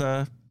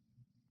versa.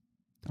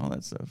 All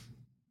that stuff.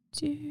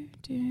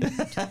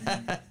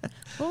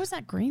 What was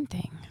that green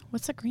thing?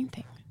 What's the green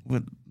thing?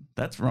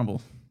 That's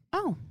Rumble.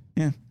 Oh,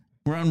 Yeah,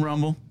 we're on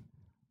Rumble.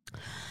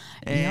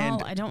 And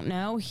y'all, I don't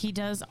know. He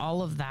does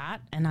all of that,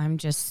 and I'm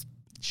just...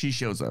 she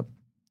shows up.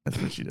 That's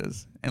what she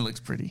does, and looks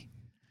pretty.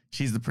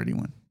 She's the pretty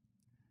one.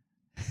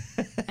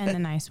 And the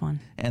nice one.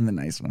 And the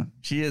nice one.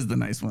 She is the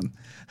nice one.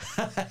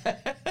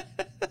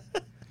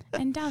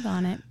 And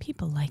doggone it,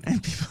 people like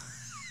him.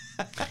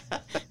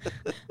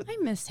 I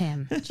miss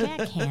him.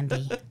 Jack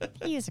Handy.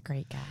 He is a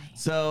great guy.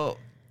 So,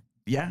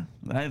 yeah,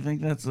 I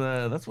think that's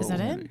what. Is that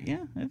we'll- it?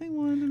 Yeah, I think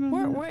we'll end it on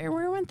that.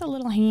 Where went the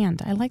little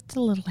hand? I liked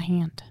the little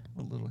hand.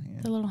 A little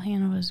hand. The little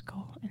hand was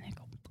go and they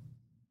go.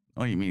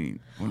 Oh, you mean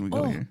when we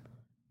go Oh. here?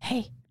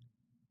 Hey.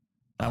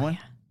 That one?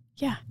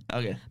 Yeah.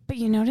 Okay. But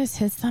you notice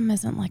his thumb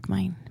isn't like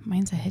mine.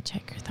 Mine's a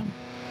hitchhiker thumb.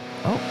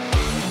 Oh.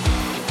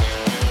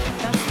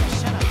 That's the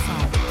shut up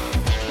song.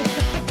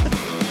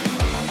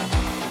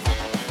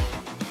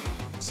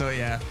 So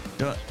yeah,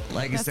 don't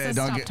like That's I said,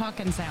 the don't stop get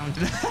talking sound.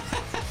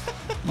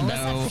 no.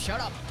 Melissa,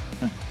 shut up.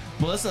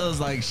 Melissa's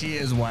like she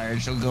is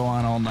wired. She'll go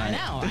on all I night.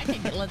 know. I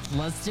can get,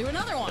 let's do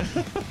another one.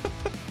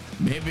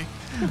 Maybe.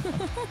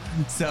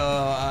 So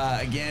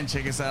again,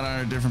 check us out on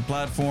our different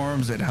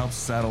platforms. It helps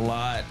us out a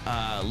lot.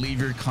 Leave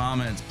your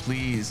comments,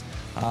 please.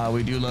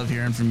 We do love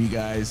hearing from you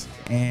guys,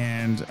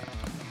 and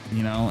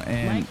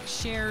and Like,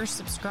 share,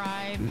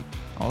 subscribe.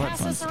 all that Pass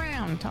fun us stuff.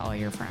 around to all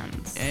your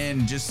friends.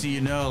 And just so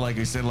you know, like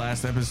I said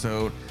last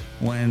episode,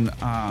 when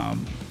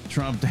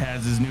Trump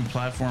has his new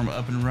platform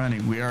up and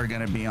running, we are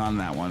going to be on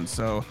that one.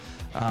 So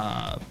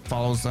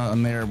follow us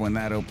on there when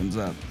that opens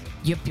up.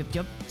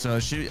 Yep. So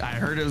I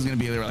heard it was going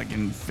to be there like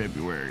in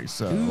February.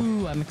 So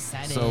Ooh, I'm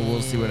excited. So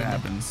we'll see what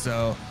happens.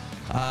 So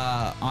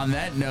on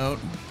that note,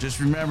 just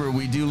remember,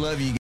 we do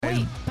love you guys.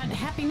 Wait, but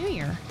Happy New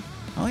Year.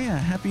 Oh yeah,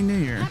 Happy New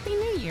Year. Happy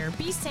New Year.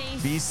 Be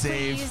safe. Be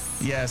safe.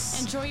 Please.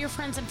 Yes. Enjoy your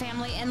friends and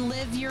family and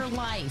live your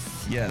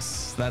life.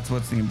 Yes, that's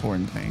what's the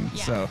important thing.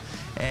 Yeah. So,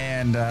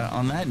 and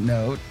on that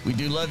note, we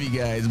do love you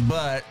guys,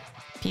 but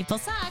People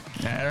suck.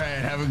 all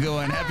right, have a good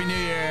one. Happy New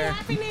Year.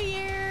 Happy New